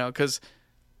 You know, because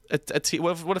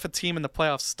what if a team in the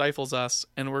playoffs stifles us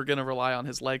and we're going to rely on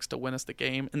his legs to win us the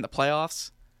game in the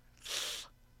playoffs?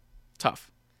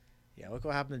 Tough. Yeah, look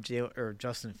what happened to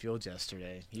Justin Fields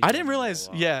yesterday. I didn't realize.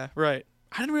 Yeah, right.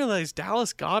 I didn't realize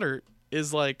Dallas Goedert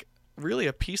is like really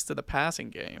a piece to the passing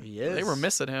game. He is. They were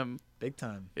missing him Big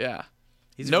time. Yeah.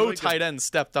 He's a no really tight good, end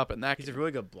stepped up in that He's game. a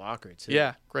really good blocker, too.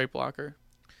 Yeah, great blocker.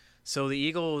 So the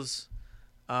Eagles,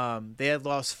 they had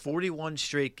lost 41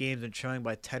 straight games and trailing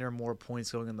by 10 or more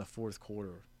points going in the fourth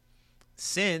quarter.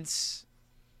 Since,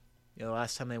 the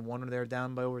last time they won, they were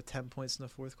down by over 10 points in the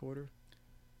fourth quarter.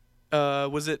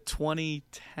 Was it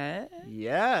 2010?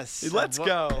 Yes. Let's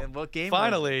go. And what game?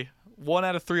 Finally, 1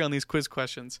 out of 3 on these quiz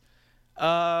questions.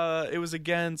 It was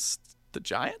against the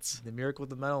Giants? The Miracle at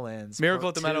the Meadowlands. Miracle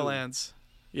at Part the 2 Meadowlands.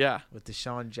 Yeah. With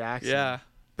Deshaun Jackson. Yeah.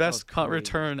 Best was punt great.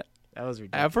 return That was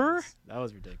ridiculous. ever? That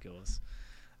was ridiculous.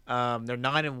 They're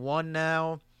 9-1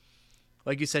 now.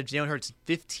 Like you said, Jalen Hurts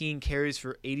 15 carries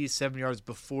for 87 yards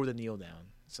before the kneel down.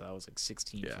 So that was like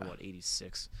 16 for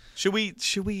 86. Should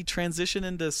we transition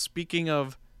into speaking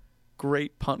of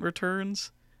great punt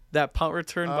returns? That punt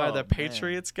return by Oh, the man.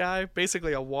 Patriots guy,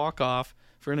 basically a walk-off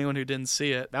for anyone who didn't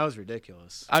see it. That was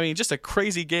ridiculous. I mean, just a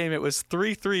crazy game. It was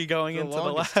 3-3 going For the into the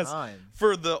longest last time.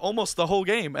 for almost the whole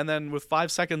game, and then with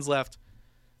 5 seconds left,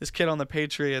 this kid on the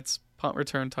Patriots punt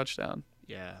return touchdown.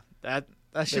 Yeah. That's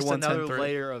They just won another 10-3.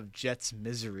 layer of Jets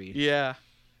misery. Yeah,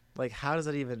 Like, how does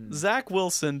that even... Zach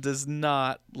Wilson does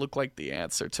not look like the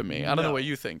answer to me. I don't know No. what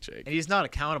you think, Jake. And he's not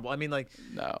accountable. I mean, like,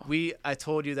 No. I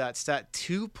told you that stat,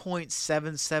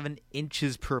 2.77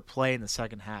 inches per play in the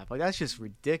second half. Like, that's just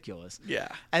ridiculous. Yeah.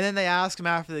 And then they asked him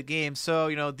after the game, so,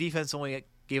 defense only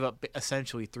gave up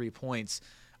essentially 3 points.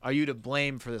 Are you to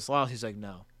blame for this loss? He's like,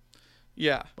 no.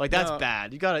 Yeah. Like, that's No.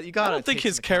 bad. You gotta. I don't think take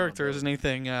his some character is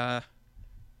accountability. anything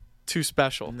too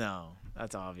special. No,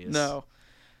 that's obvious. No.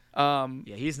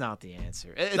 Yeah, he's not the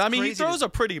answer. It's I mean, he crazy throws to- a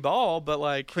pretty ball, but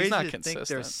like crazy he's not to think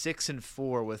they're consistent.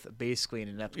 6-4 with basically an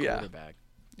inept Yeah. quarterback.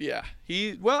 Yeah.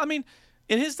 I mean,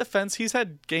 in his defense, he's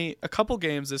had a couple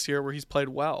games this year where he's played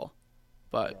well,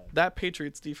 but that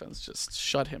Patriots defense just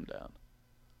shut him down.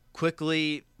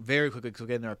 Quickly, very quickly, because we'll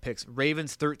get into our picks.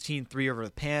 Ravens 13-3 over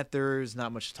the Panthers.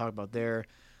 Not much to talk about there.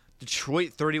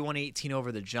 Detroit 31-18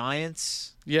 over the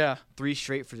Giants. Yeah. 3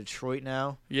 straight for Detroit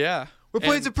now. Yeah. We're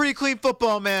playing And- some pretty clean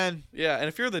football, man. Yeah, and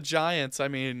if you're the Giants, I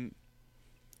mean,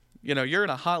 you're in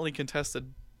a hotly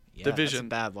contested Yeah, division.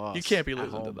 That's a bad loss. You can't be at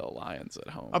losing to home. the Lions at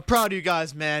home. I'm proud of you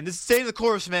guys, man. Just stay the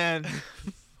course, man.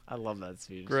 I love that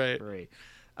speech. Great.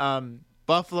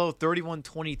 Buffalo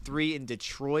 31-23 in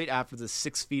Detroit after the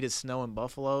 6 feet of snow in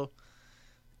Buffalo.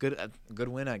 Good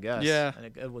win, I guess. Yeah. And a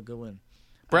good win.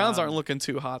 Browns aren't looking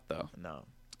too hot though. No.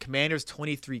 Commanders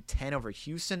 23-10 over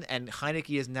Houston, and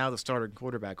Heineke is now the starting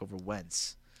quarterback over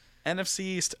Wentz. NFC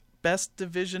East, best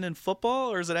division in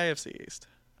football, or is it AFC East?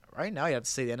 Right now, you have to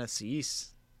say the NFC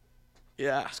East.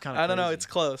 Yeah, kinda I don't know. crazy. It's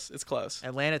close. It's close.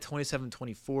 Atlanta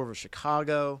 27-24 over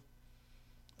Chicago.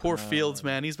 Poor Fields,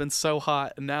 man. He's been so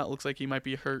hot, and now it looks like he might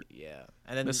be hurt. Yeah.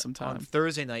 And then Missed some time. on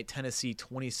Thursday night, Tennessee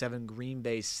 27, Green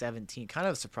Bay 17. Kind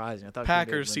of surprising. I thought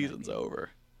Packers Green Bay would win that season's game. over,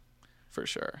 for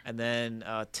sure. And then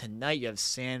tonight you have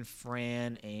San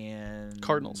Fran and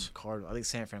Cardinals. I think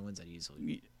San Fran wins that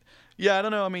easily. Yeah, I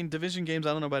don't know. I mean, division games,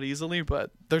 I don't know about easily, but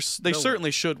they They'll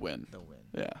certainly should win. They'll win.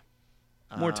 Yeah,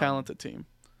 more talented team.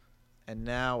 And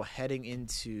now heading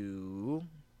into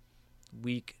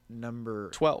week number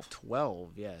 12.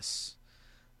 12, yes.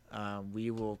 We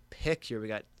will pick here. We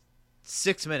got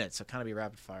 6 minutes, so kind of be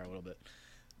rapid fire a little bit.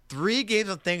 3 games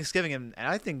on Thanksgiving, and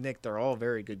I think, Nick, they're all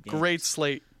very good games. Great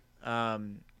slate.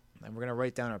 And we're going to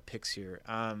write down our picks here.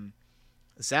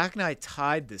 Zach and I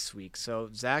tied this week, so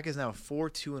Zach is now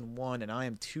 4-2-1, and I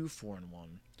am 2-4-1.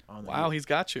 On the Wow, year. he's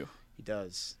got you. He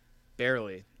does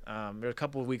barely. There are a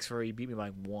couple of weeks where he beat me by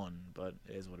 1, but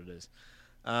it is what it is.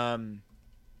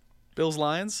 Bills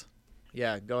Lions.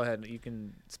 Yeah, go ahead. You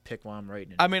can pick while I'm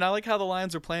writing it. I mean, I like how the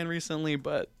Lions are playing recently,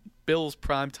 but Bills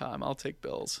prime time. I'll take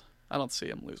Bills. I don't see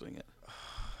him losing it.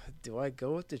 Do I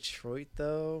go with Detroit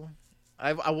though?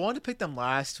 I wanted to pick them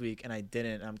last week and I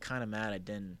didn't. I'm kind of mad I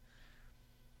didn't.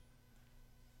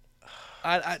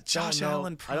 Josh don't know.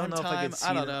 Allen prime I don't know if I time. could see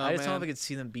I don't them. know. I just don't know if man. I could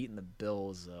see them beating the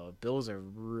Bills though. Bills are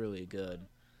really good.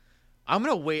 I'm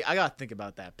gonna wait. I gotta think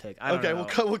about that pick. I don't Okay,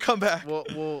 know. we'll come back.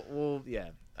 We'll yeah.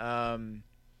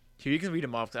 Here you can read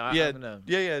them off.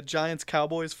 Yeah. Giants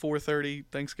Cowboys 4:30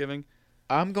 Thanksgiving.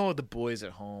 I'm going with the boys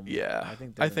at home. Yeah,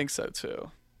 I I think so too.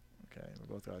 Okay, we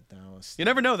both got Dallas. You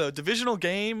never know though. Divisional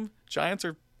game. Giants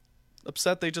are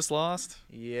upset they just lost.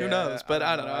 Yeah, Who knows? But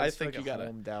I don't know. I just feel think like you at gotta.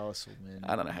 home Dallas will win.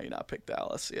 I don't know how you not pick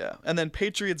Dallas. Yeah, and then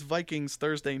Patriots Vikings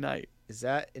Thursday night. Is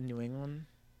that in New England?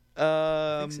 Um,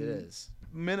 I think it is.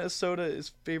 Minnesota is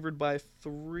favored by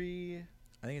 3.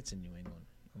 I think it's in New England.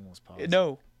 I'm almost positive.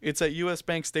 No, it's at U.S.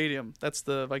 Bank Stadium. That's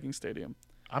the Viking Stadium.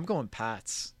 I'm going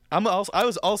Pats. I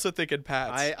was also thinking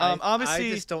Pats.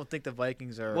 Obviously, I just don't think the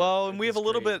Vikings are. well, and we have a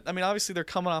little great. bit. I mean, obviously they're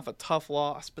coming off a tough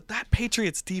loss, but that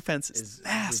Patriots defense is Is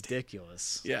nasty.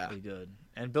 ridiculous. Yeah. Really good.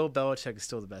 And Bill Belichick is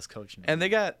still the best coach in the And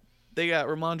league. they got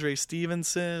Ramondre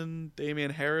Stevenson,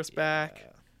 Damian Harris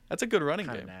back. That's a good running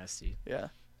Kind of game. nasty. Yeah, All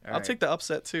I'll right. take the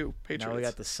upset too. Patriots. Now we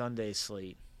got the Sunday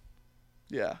slate.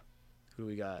 yeah, Who do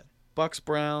we got? Bucks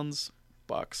Browns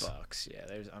Bucks. Bucks. Yeah,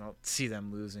 I don't see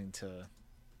them losing to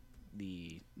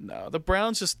the No, the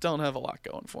Browns just don't have a lot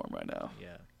going for them right now.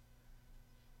 yeah.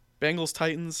 Bengals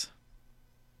Titans.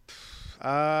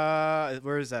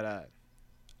 Where is that at?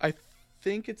 I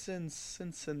think it's in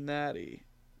Cincinnati.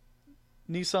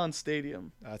 Nissan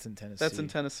Stadium. That's in Tennessee. That's in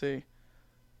Tennessee.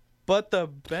 But the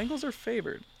Bengals are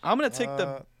favored. I'm going to take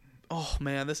the... Oh,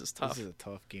 man, this is tough. This is a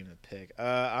tough game to pick.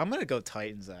 I'm gonna go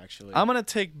Titans actually. I'm going to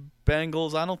take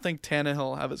Bengals. I don't think Tannehill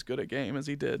will have as good a game as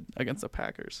he did against the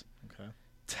Packers. Okay.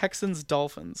 Texans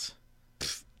Dolphins.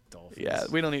 Dolphins. Yeah,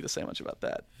 we don't need to say much about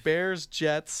that. Bears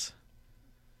Jets.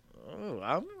 Oh,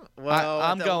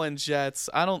 I'm going Jets.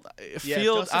 I don't Justin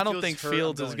I don't Fields think hurt,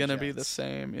 Fields I'm is going going to be the Jets.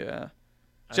 same. Yeah.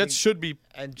 I Jets think- should be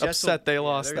and Jets upset they yeah,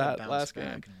 lost they're gonna that bounce last back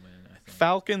game. and win, I think.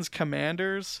 Falcons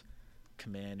Commanders.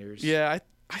 Commanders. Yeah,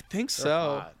 I think They're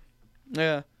so.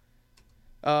 hot.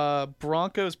 Yeah.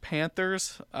 Broncos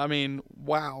Panthers. I mean,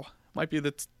 wow. Might be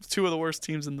the two of the worst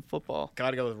teams in the football.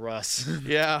 Gotta go with Russ.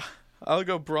 Yeah. I'll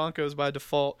go Broncos by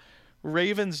default.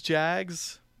 Ravens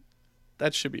Jags.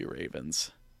 That should be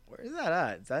Ravens. Where is that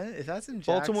at? If that's in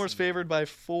Baltimore's Jacksonville. favored by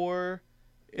 4.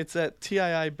 It's at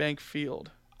TII Bank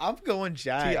Field. I'm going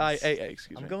Jags. TIAA,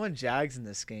 excuse me. I'm going Jags in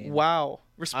this game. Wow.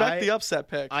 Respect the upset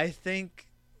pick. I think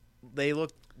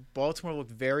Baltimore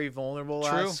looked very vulnerable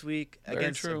True. last week Very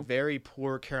against true. a very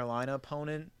poor Carolina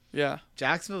opponent. Yeah.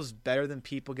 Jacksonville's better than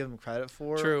people give them credit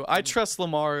for. True. I trust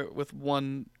Lamar with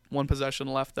one possession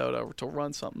left though to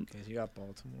run something. Okay, so you got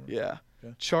Baltimore. Yeah.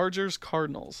 Okay. Chargers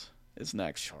Cardinals is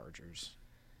next. Chargers.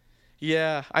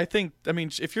 Yeah,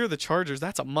 if you're the Chargers,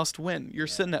 that's a must win. You're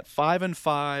sitting at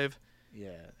 5-5. Yeah,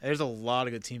 there's a lot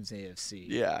of good teams in the AFC.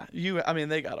 Yeah.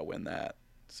 They got to win that.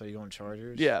 So you going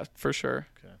Chargers? Yeah, for sure.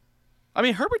 Okay. I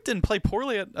mean, Herbert didn't play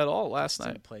poorly at all last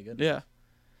Didn't night. play good. Yeah.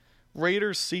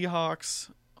 Raiders Seahawks.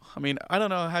 I mean, I don't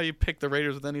know how you pick the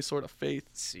Raiders with any sort of faith.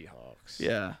 Seahawks.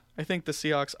 Yeah. I think the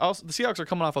Seahawks are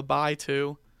coming off a bye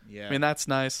too. Yeah. I mean, that's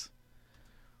nice.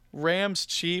 Rams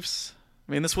Chiefs.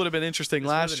 I mean, this would have been interesting This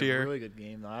would've last been a year. really good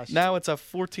game last year. Now it's a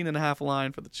 14.5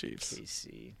 line for the Chiefs.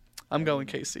 KC. I'm going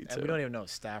KC And too. we don't even know if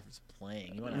Stafford's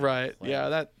playing. You wanna have Right. him play.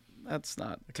 Yeah, that's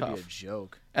not It could tough. be a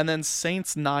joke. And then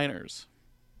Saints Niners.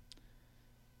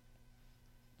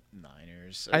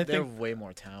 Niners. I They have think- way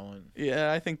more talent.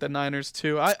 Yeah, I think the Niners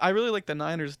too. I really like the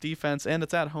Niners defense, and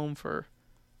it's at home for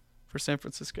San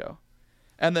Francisco.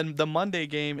 And then the Monday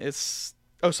game is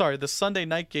the Sunday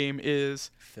night game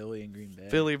is Philly and Green Bay.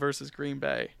 Philly versus Green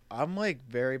Bay. I'm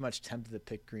very much tempted to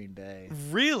pick Green Bay,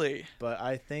 Really? but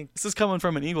I think This is coming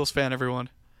from an Eagles fan, everyone.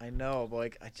 I know,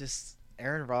 but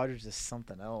Aaron Rodgers is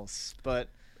something else. But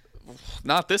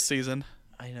Not this season.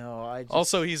 I know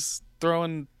Also, he's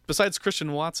throwing besides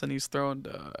Christian Watson, he's throwing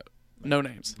no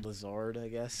names. Lazard, I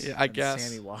guess. Yeah, I and guess.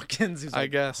 Sammy Watkins, who's I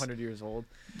like guess. 100 years old.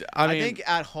 I I mean, think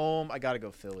at home I got to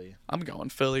go Philly. I'm going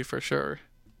Philly for sure.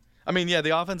 I mean, yeah, the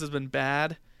offense has been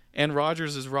bad, and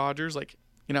Rodgers is Rodgers. Like,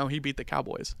 he beat the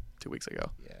Cowboys 2 weeks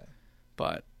ago. Yeah.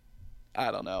 But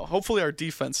I don't know. Hopefully our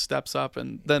defense steps up,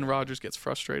 and then Rodgers gets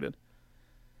frustrated.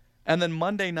 And then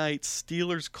Monday night,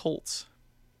 Steelers-Colts.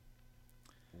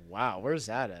 Wow, where's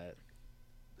that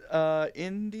at?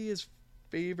 Indy is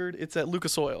favored. It's at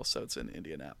Lucas Oil, so it's in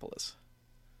Indianapolis.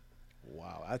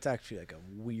 Wow, that's actually like a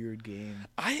weird game.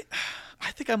 I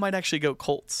think I might actually go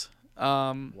Colts.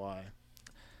 Why?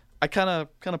 I kind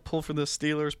of pull for the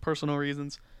Steelers, personal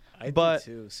reasons. I But-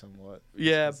 do too, somewhat.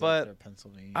 Yeah, It's like but they're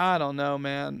Pennsylvania. I don't know,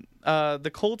 man.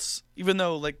 The Colts, even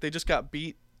though like they just got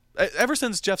beat, ever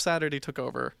since Jeff Saturday took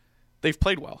over, they've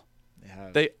played well.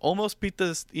 They almost beat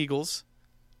the Eagles,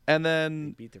 and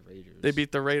then beat the Raiders. they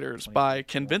beat the Raiders by 25-20.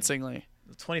 convincingly.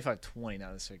 25-20,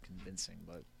 not necessarily convincing,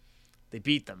 but they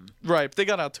beat them. Right, they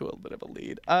got out to a bit of a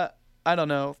lead. I don't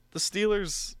know. The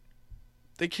Steelers,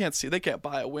 they can't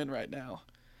buy a win right now.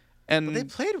 And But they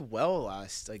played well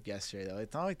yesterday though.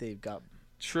 It's not like they've got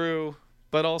true,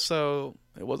 but also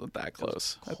it wasn't that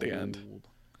close at the end. cold.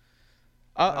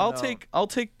 I'll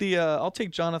know.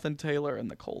 take Jonathan Taylor and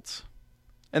the Colts,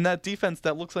 and that defense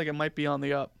that looks like it might be on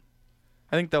the up.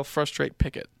 I think they'll frustrate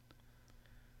Pickett.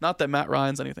 Not that Matt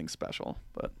Ryan's anything special,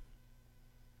 but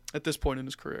at this point in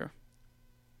his career,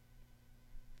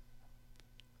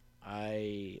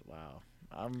 Wow.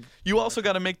 you also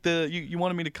got to make the. You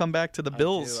wanted me to come back to the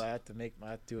Bills. I have to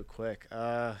do it quick. Oh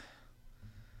man,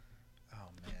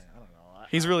 I don't know.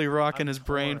 He's really rocking I'm his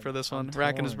brain torn. for this one, I'm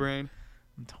racking his torn. brain.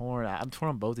 I'm torn. I'm torn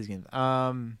on both these games.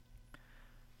 I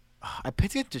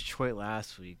picked against Detroit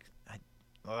last week.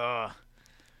 I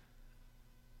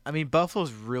mean,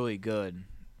 Buffalo's really good,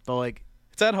 but like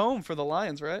It's at home for the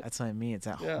Lions, right? that's what I mean. It's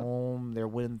at Yeah. home. They're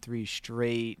winning 3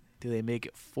 straight. Do they make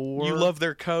it 4? You love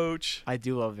their coach. I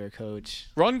do love their coach.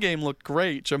 Run game looked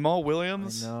great. Jamal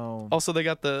Williams. I know. Also, they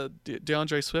got the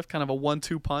DeAndre Swift, kind of a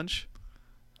 1-2 punch.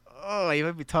 Oh, you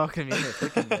might be talking to me into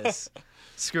picking this.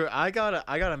 Screw it. I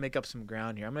gotta make up some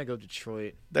ground here. I'm gonna go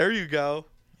Detroit. There you go.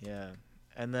 Yeah,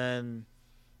 and then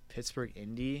Pittsburgh,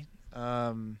 Indy. I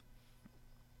don't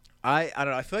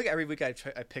know. I feel like every week I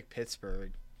pick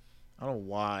Pittsburgh. I don't know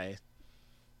why.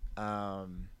 I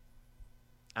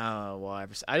don't know why.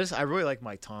 I really like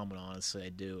Mike Tomlin. Honestly, I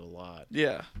do a lot.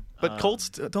 Yeah, but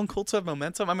don't Colts have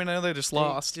momentum? I mean, I know they just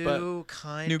lost, They but do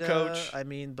kind new coach. I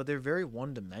mean, but they're very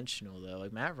one-dimensional though.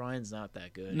 Like Matt Ryan's not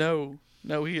that good. no,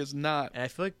 he is not. And I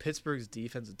feel like Pittsburgh's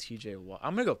defense with T.J. Watt.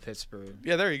 I'm gonna go Pittsburgh.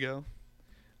 Yeah, there you go.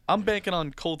 I'm banking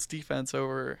on Colts defense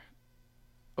over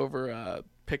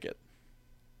Pickett.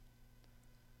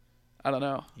 I don't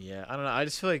know. Yeah, I don't know. I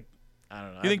just feel like I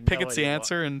don't know. You think Pickett's the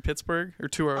answer in Pittsburgh or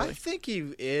too early? I think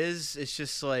he is. It's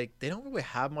just like they don't really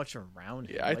have much around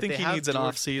him. Yeah, I Like, think they he have needs an George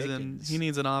off season. Pickens. He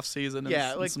needs an off season.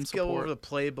 Yeah, and like some go over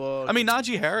support. the playbook. I mean, and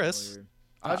Najee Harris.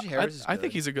 Najee Harris is good. I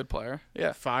think he's a good player.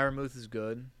 Yeah, Firemouth is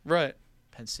good. right.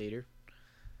 Penn Stater.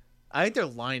 I think their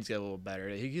lines get a little better.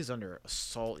 He was under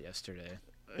assault yesterday.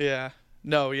 Yeah.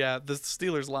 No, yeah. The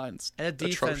Steelers' line's And the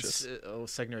atrocious.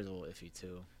 defense, secondary is a little iffy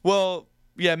too. Well,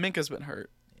 yeah, Minka's been hurt.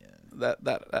 Yeah, That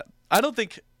I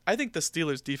think the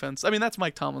Steelers' defense. I mean, that's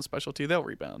Mike Tomlin's specialty. They'll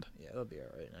rebound. yeah, that'll be all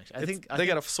right. Actually, I they think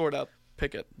got to sort out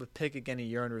Pickett. with Pickett getting a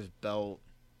year under his belt.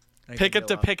 I think Pickett they'll to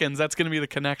be a lot- Pickens. That's going to be the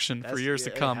connection for that's- years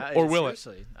to yeah, come. yeah, Or will it?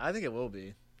 seriously, I think it will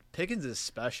be. Pickens is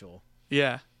special.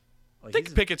 Yeah. Like, I think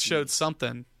he's a Pickett showed beast.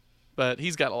 something, but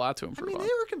he's got a lot to I improve mean, on. they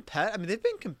were competitive. I mean, they've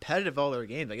been competitive all their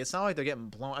games. Like, it's not like they're getting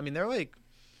blown. I mean, they're like,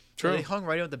 True. They hung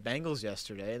right in with the Bengals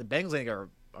yesterday. The Bengals, I think,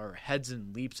 are heads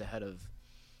and leaps ahead of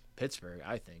Pittsburgh.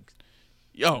 I think.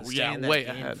 Oh, Staying yeah, in that way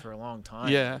game ahead. for a long time.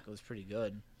 Yeah. It was pretty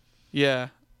good. Yeah.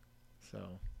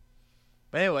 So,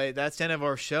 but anyway, that's the end of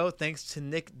our show. Thanks to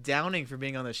Nick Downing for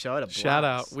being on the show. I had a blast. Shout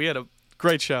out. We had a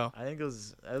great show. I think it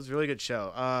was a really good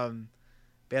show.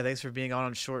 But yeah, thanks for being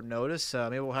on short notice.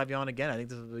 Maybe we'll have you on again. I think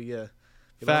this will be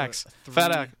Facts.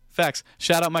 Facts.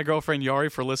 Shout out my girlfriend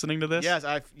Yari for listening to this. Yes,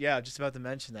 just about to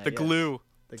mention that. The yes. glue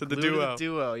to the glue duo. To the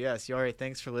duo. Yes, Yari,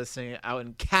 thanks for listening out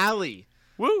in Cali.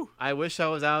 Woo! I wish I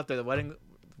was out there. The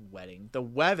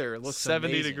weather looks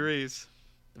 70 amazing. degrees.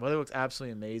 The weather looks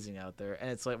absolutely amazing out there, and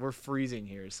it's like we're freezing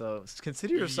here. So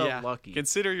consider yourself Yeah. lucky.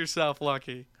 Consider yourself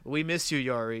lucky. We miss you,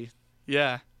 Yari.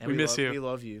 Yeah. And we miss We you.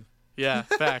 love you. Yeah.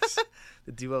 Facts.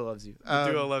 The duo loves you.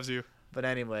 The duo loves you. But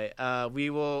anyway, we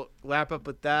will wrap up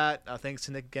with that. Thanks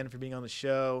to Nick again for being on the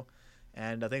show.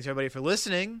 And thanks everybody for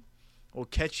listening. We'll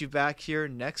catch you back here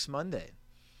next Monday.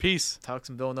 Peace. Talk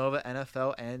some Villanova,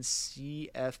 NFL, and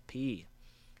CFP.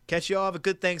 Catch you all. Have a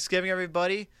good Thanksgiving,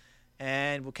 everybody.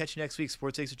 And we'll catch you next week.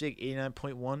 Sports Takes with Jake,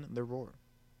 89.1 The Roar.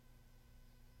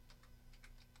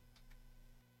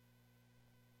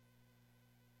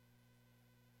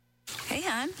 Hey,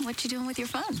 hon, what you doing with your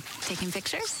phone? Taking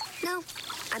pictures? No,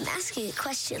 I'm asking it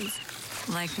questions.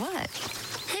 Like what?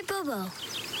 Hey, Bobo,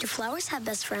 do flowers have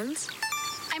best friends?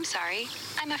 I'm sorry.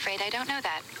 I'm afraid I don't know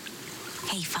that.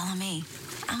 Hey, follow me.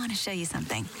 I want to show you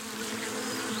something.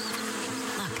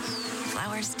 Look,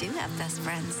 flowers do have best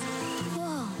friends.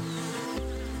 Whoa.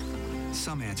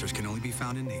 Some answers can only be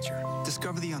found in nature.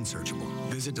 Discover the unsearchable.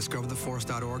 Visit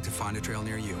discovertheforest.org to find a trail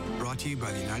near you. Brought to you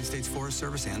by the United States Forest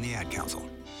Service and the Ad Council.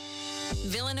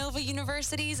 Villanova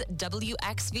University's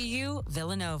WXVU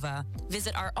Villanova.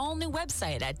 Visit our all-new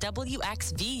website at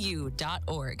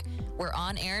wxvu.org. We're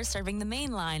on air serving the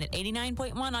main line at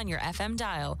 89.1 on your FM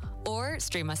dial, or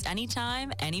stream us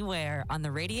anytime, anywhere on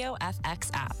the Radio FX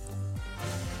app.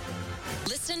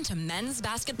 Listen to men's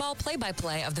basketball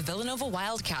play-by-play of the Villanova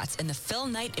Wildcats in the Phil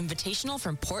Knight Invitational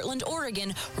from Portland,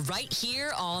 Oregon, right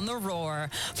here on The Roar.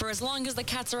 For as long as the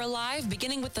Cats are alive,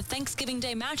 beginning with the Thanksgiving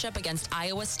Day matchup against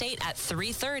Iowa State at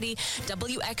 3:30,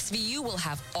 WXVU will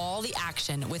have all the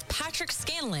action with Patrick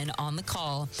Scanlon on the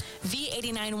call.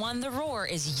 V89.1 The Roar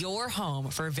is your home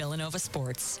for Villanova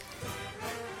sports.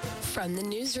 From the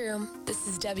newsroom, this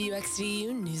is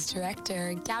WXVU News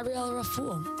Director Gabrielle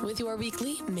Raful with your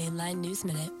weekly Mainline News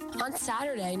Minute. On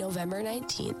Saturday, November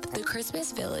 19th, the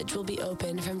Christmas Village will be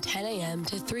open from 10 a.m.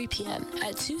 to 3 p.m.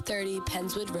 at 230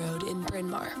 Penswood Road in Bryn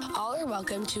Mawr. All are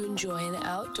welcome to enjoy an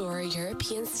outdoor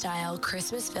European-style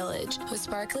Christmas village with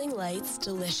sparkling lights,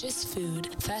 delicious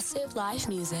food, festive live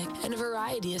music, and a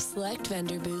variety of select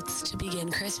vendor booths to begin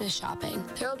Christmas shopping.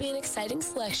 There will be an exciting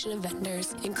selection of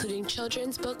vendors, including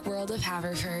Children's Book World of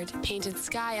Haverford, Painted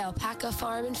Sky Alpaca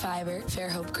Farm and Fiber,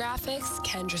 Fairhope Graphics,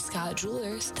 Kendra Scott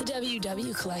Jewelers, the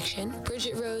WW Collection,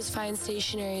 Bridget Rose Fine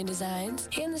Stationery and Designs,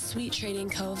 and the Sweet Trading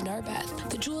Co. of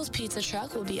Narbeth. The Jules Pizza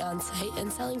Truck will be on site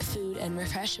and selling food and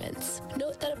refreshments.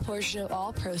 Note that a portion of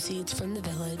all proceeds from the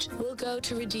village will go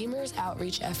to Redeemer's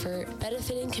outreach effort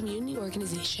benefiting community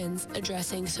organizations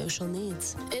addressing social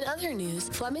needs. In other news,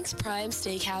 Fleming's Prime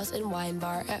Steakhouse and Wine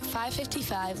Bar at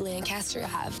 555 Lancaster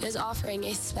Ave is offering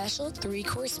a special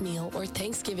 3-course meal or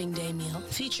Thanksgiving Day meal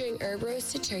featuring herb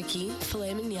roasted turkey,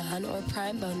 filet mignon, or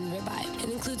prime bone and ribeye. It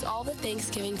includes all the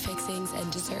Thanksgiving fixings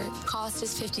and dessert. Cost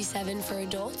is $57 for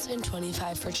adults and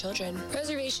 $25 for children.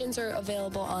 Reservations are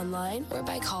available online or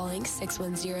by calling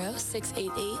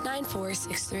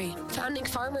 610-688-9463. Founding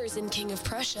Farmers in King of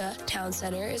Prussia Town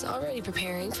Center is already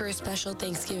preparing for a special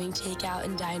Thanksgiving takeout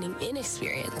and dining in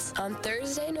experience. On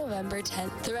Thursday, November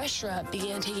 10th, the restaurant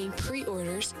began taking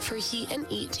pre-orders for Heat and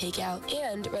Eat takeout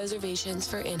and reservations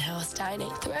for in-house dining.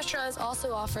 The restaurant is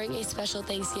also offering a special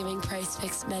Thanksgiving price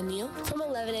fixed menu from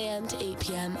 11 a.m. to 8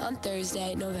 p.m. on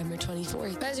Thursday, November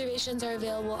 24th. Reservations are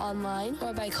available online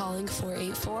or by calling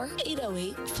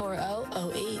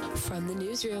 484-808-4008. From the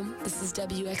newsroom, this is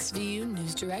WXVU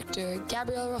News Director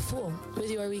Gabrielle Raful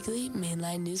with your weekly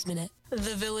Mainline News Minute.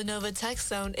 The Villanova Tech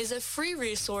Zone is a free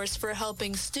resource for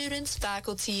helping students,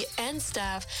 faculty, and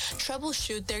staff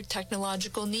troubleshoot their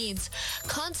technological needs.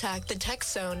 Contact the Tech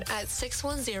Zone at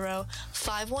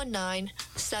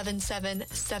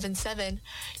 610-519-7777.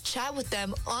 Chat with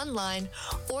them online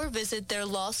or visit their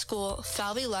law school,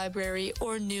 Falvey Library,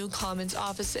 or New Commons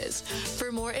offices.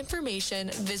 For more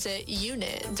information, visit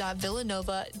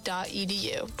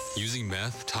unit.villanova.edu. Using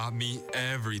meth taught me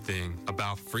everything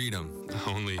about freedom,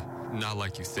 only not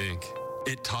like you think.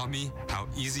 It taught me how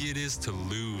easy it is to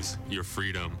lose your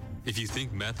freedom. If you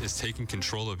think meth is taking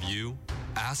control of you,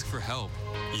 ask for help.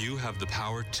 You have the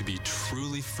power to be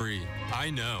truly free. I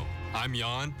know. I'm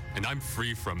Jan, and I'm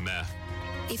free from meth.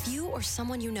 If you or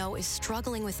someone you know is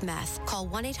struggling with meth, call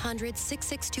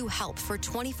 1-800-662-HELP for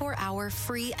 24-hour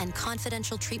free and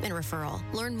confidential treatment referral.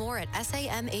 Learn more at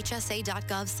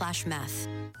samhsa.gov/meth.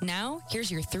 Now,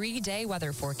 here's your 3-day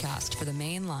weather forecast for the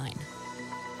main line.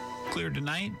 Clear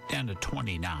tonight, down to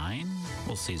 29.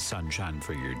 We'll see sunshine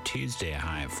for your Tuesday, a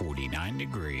high of 49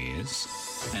 degrees.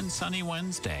 And sunny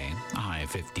Wednesday, a high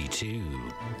of 52.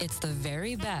 It's the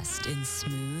very best in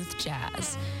smooth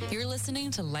jazz. You're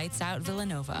listening to Lights Out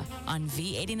Villanova on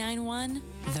V89.1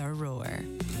 The Roar.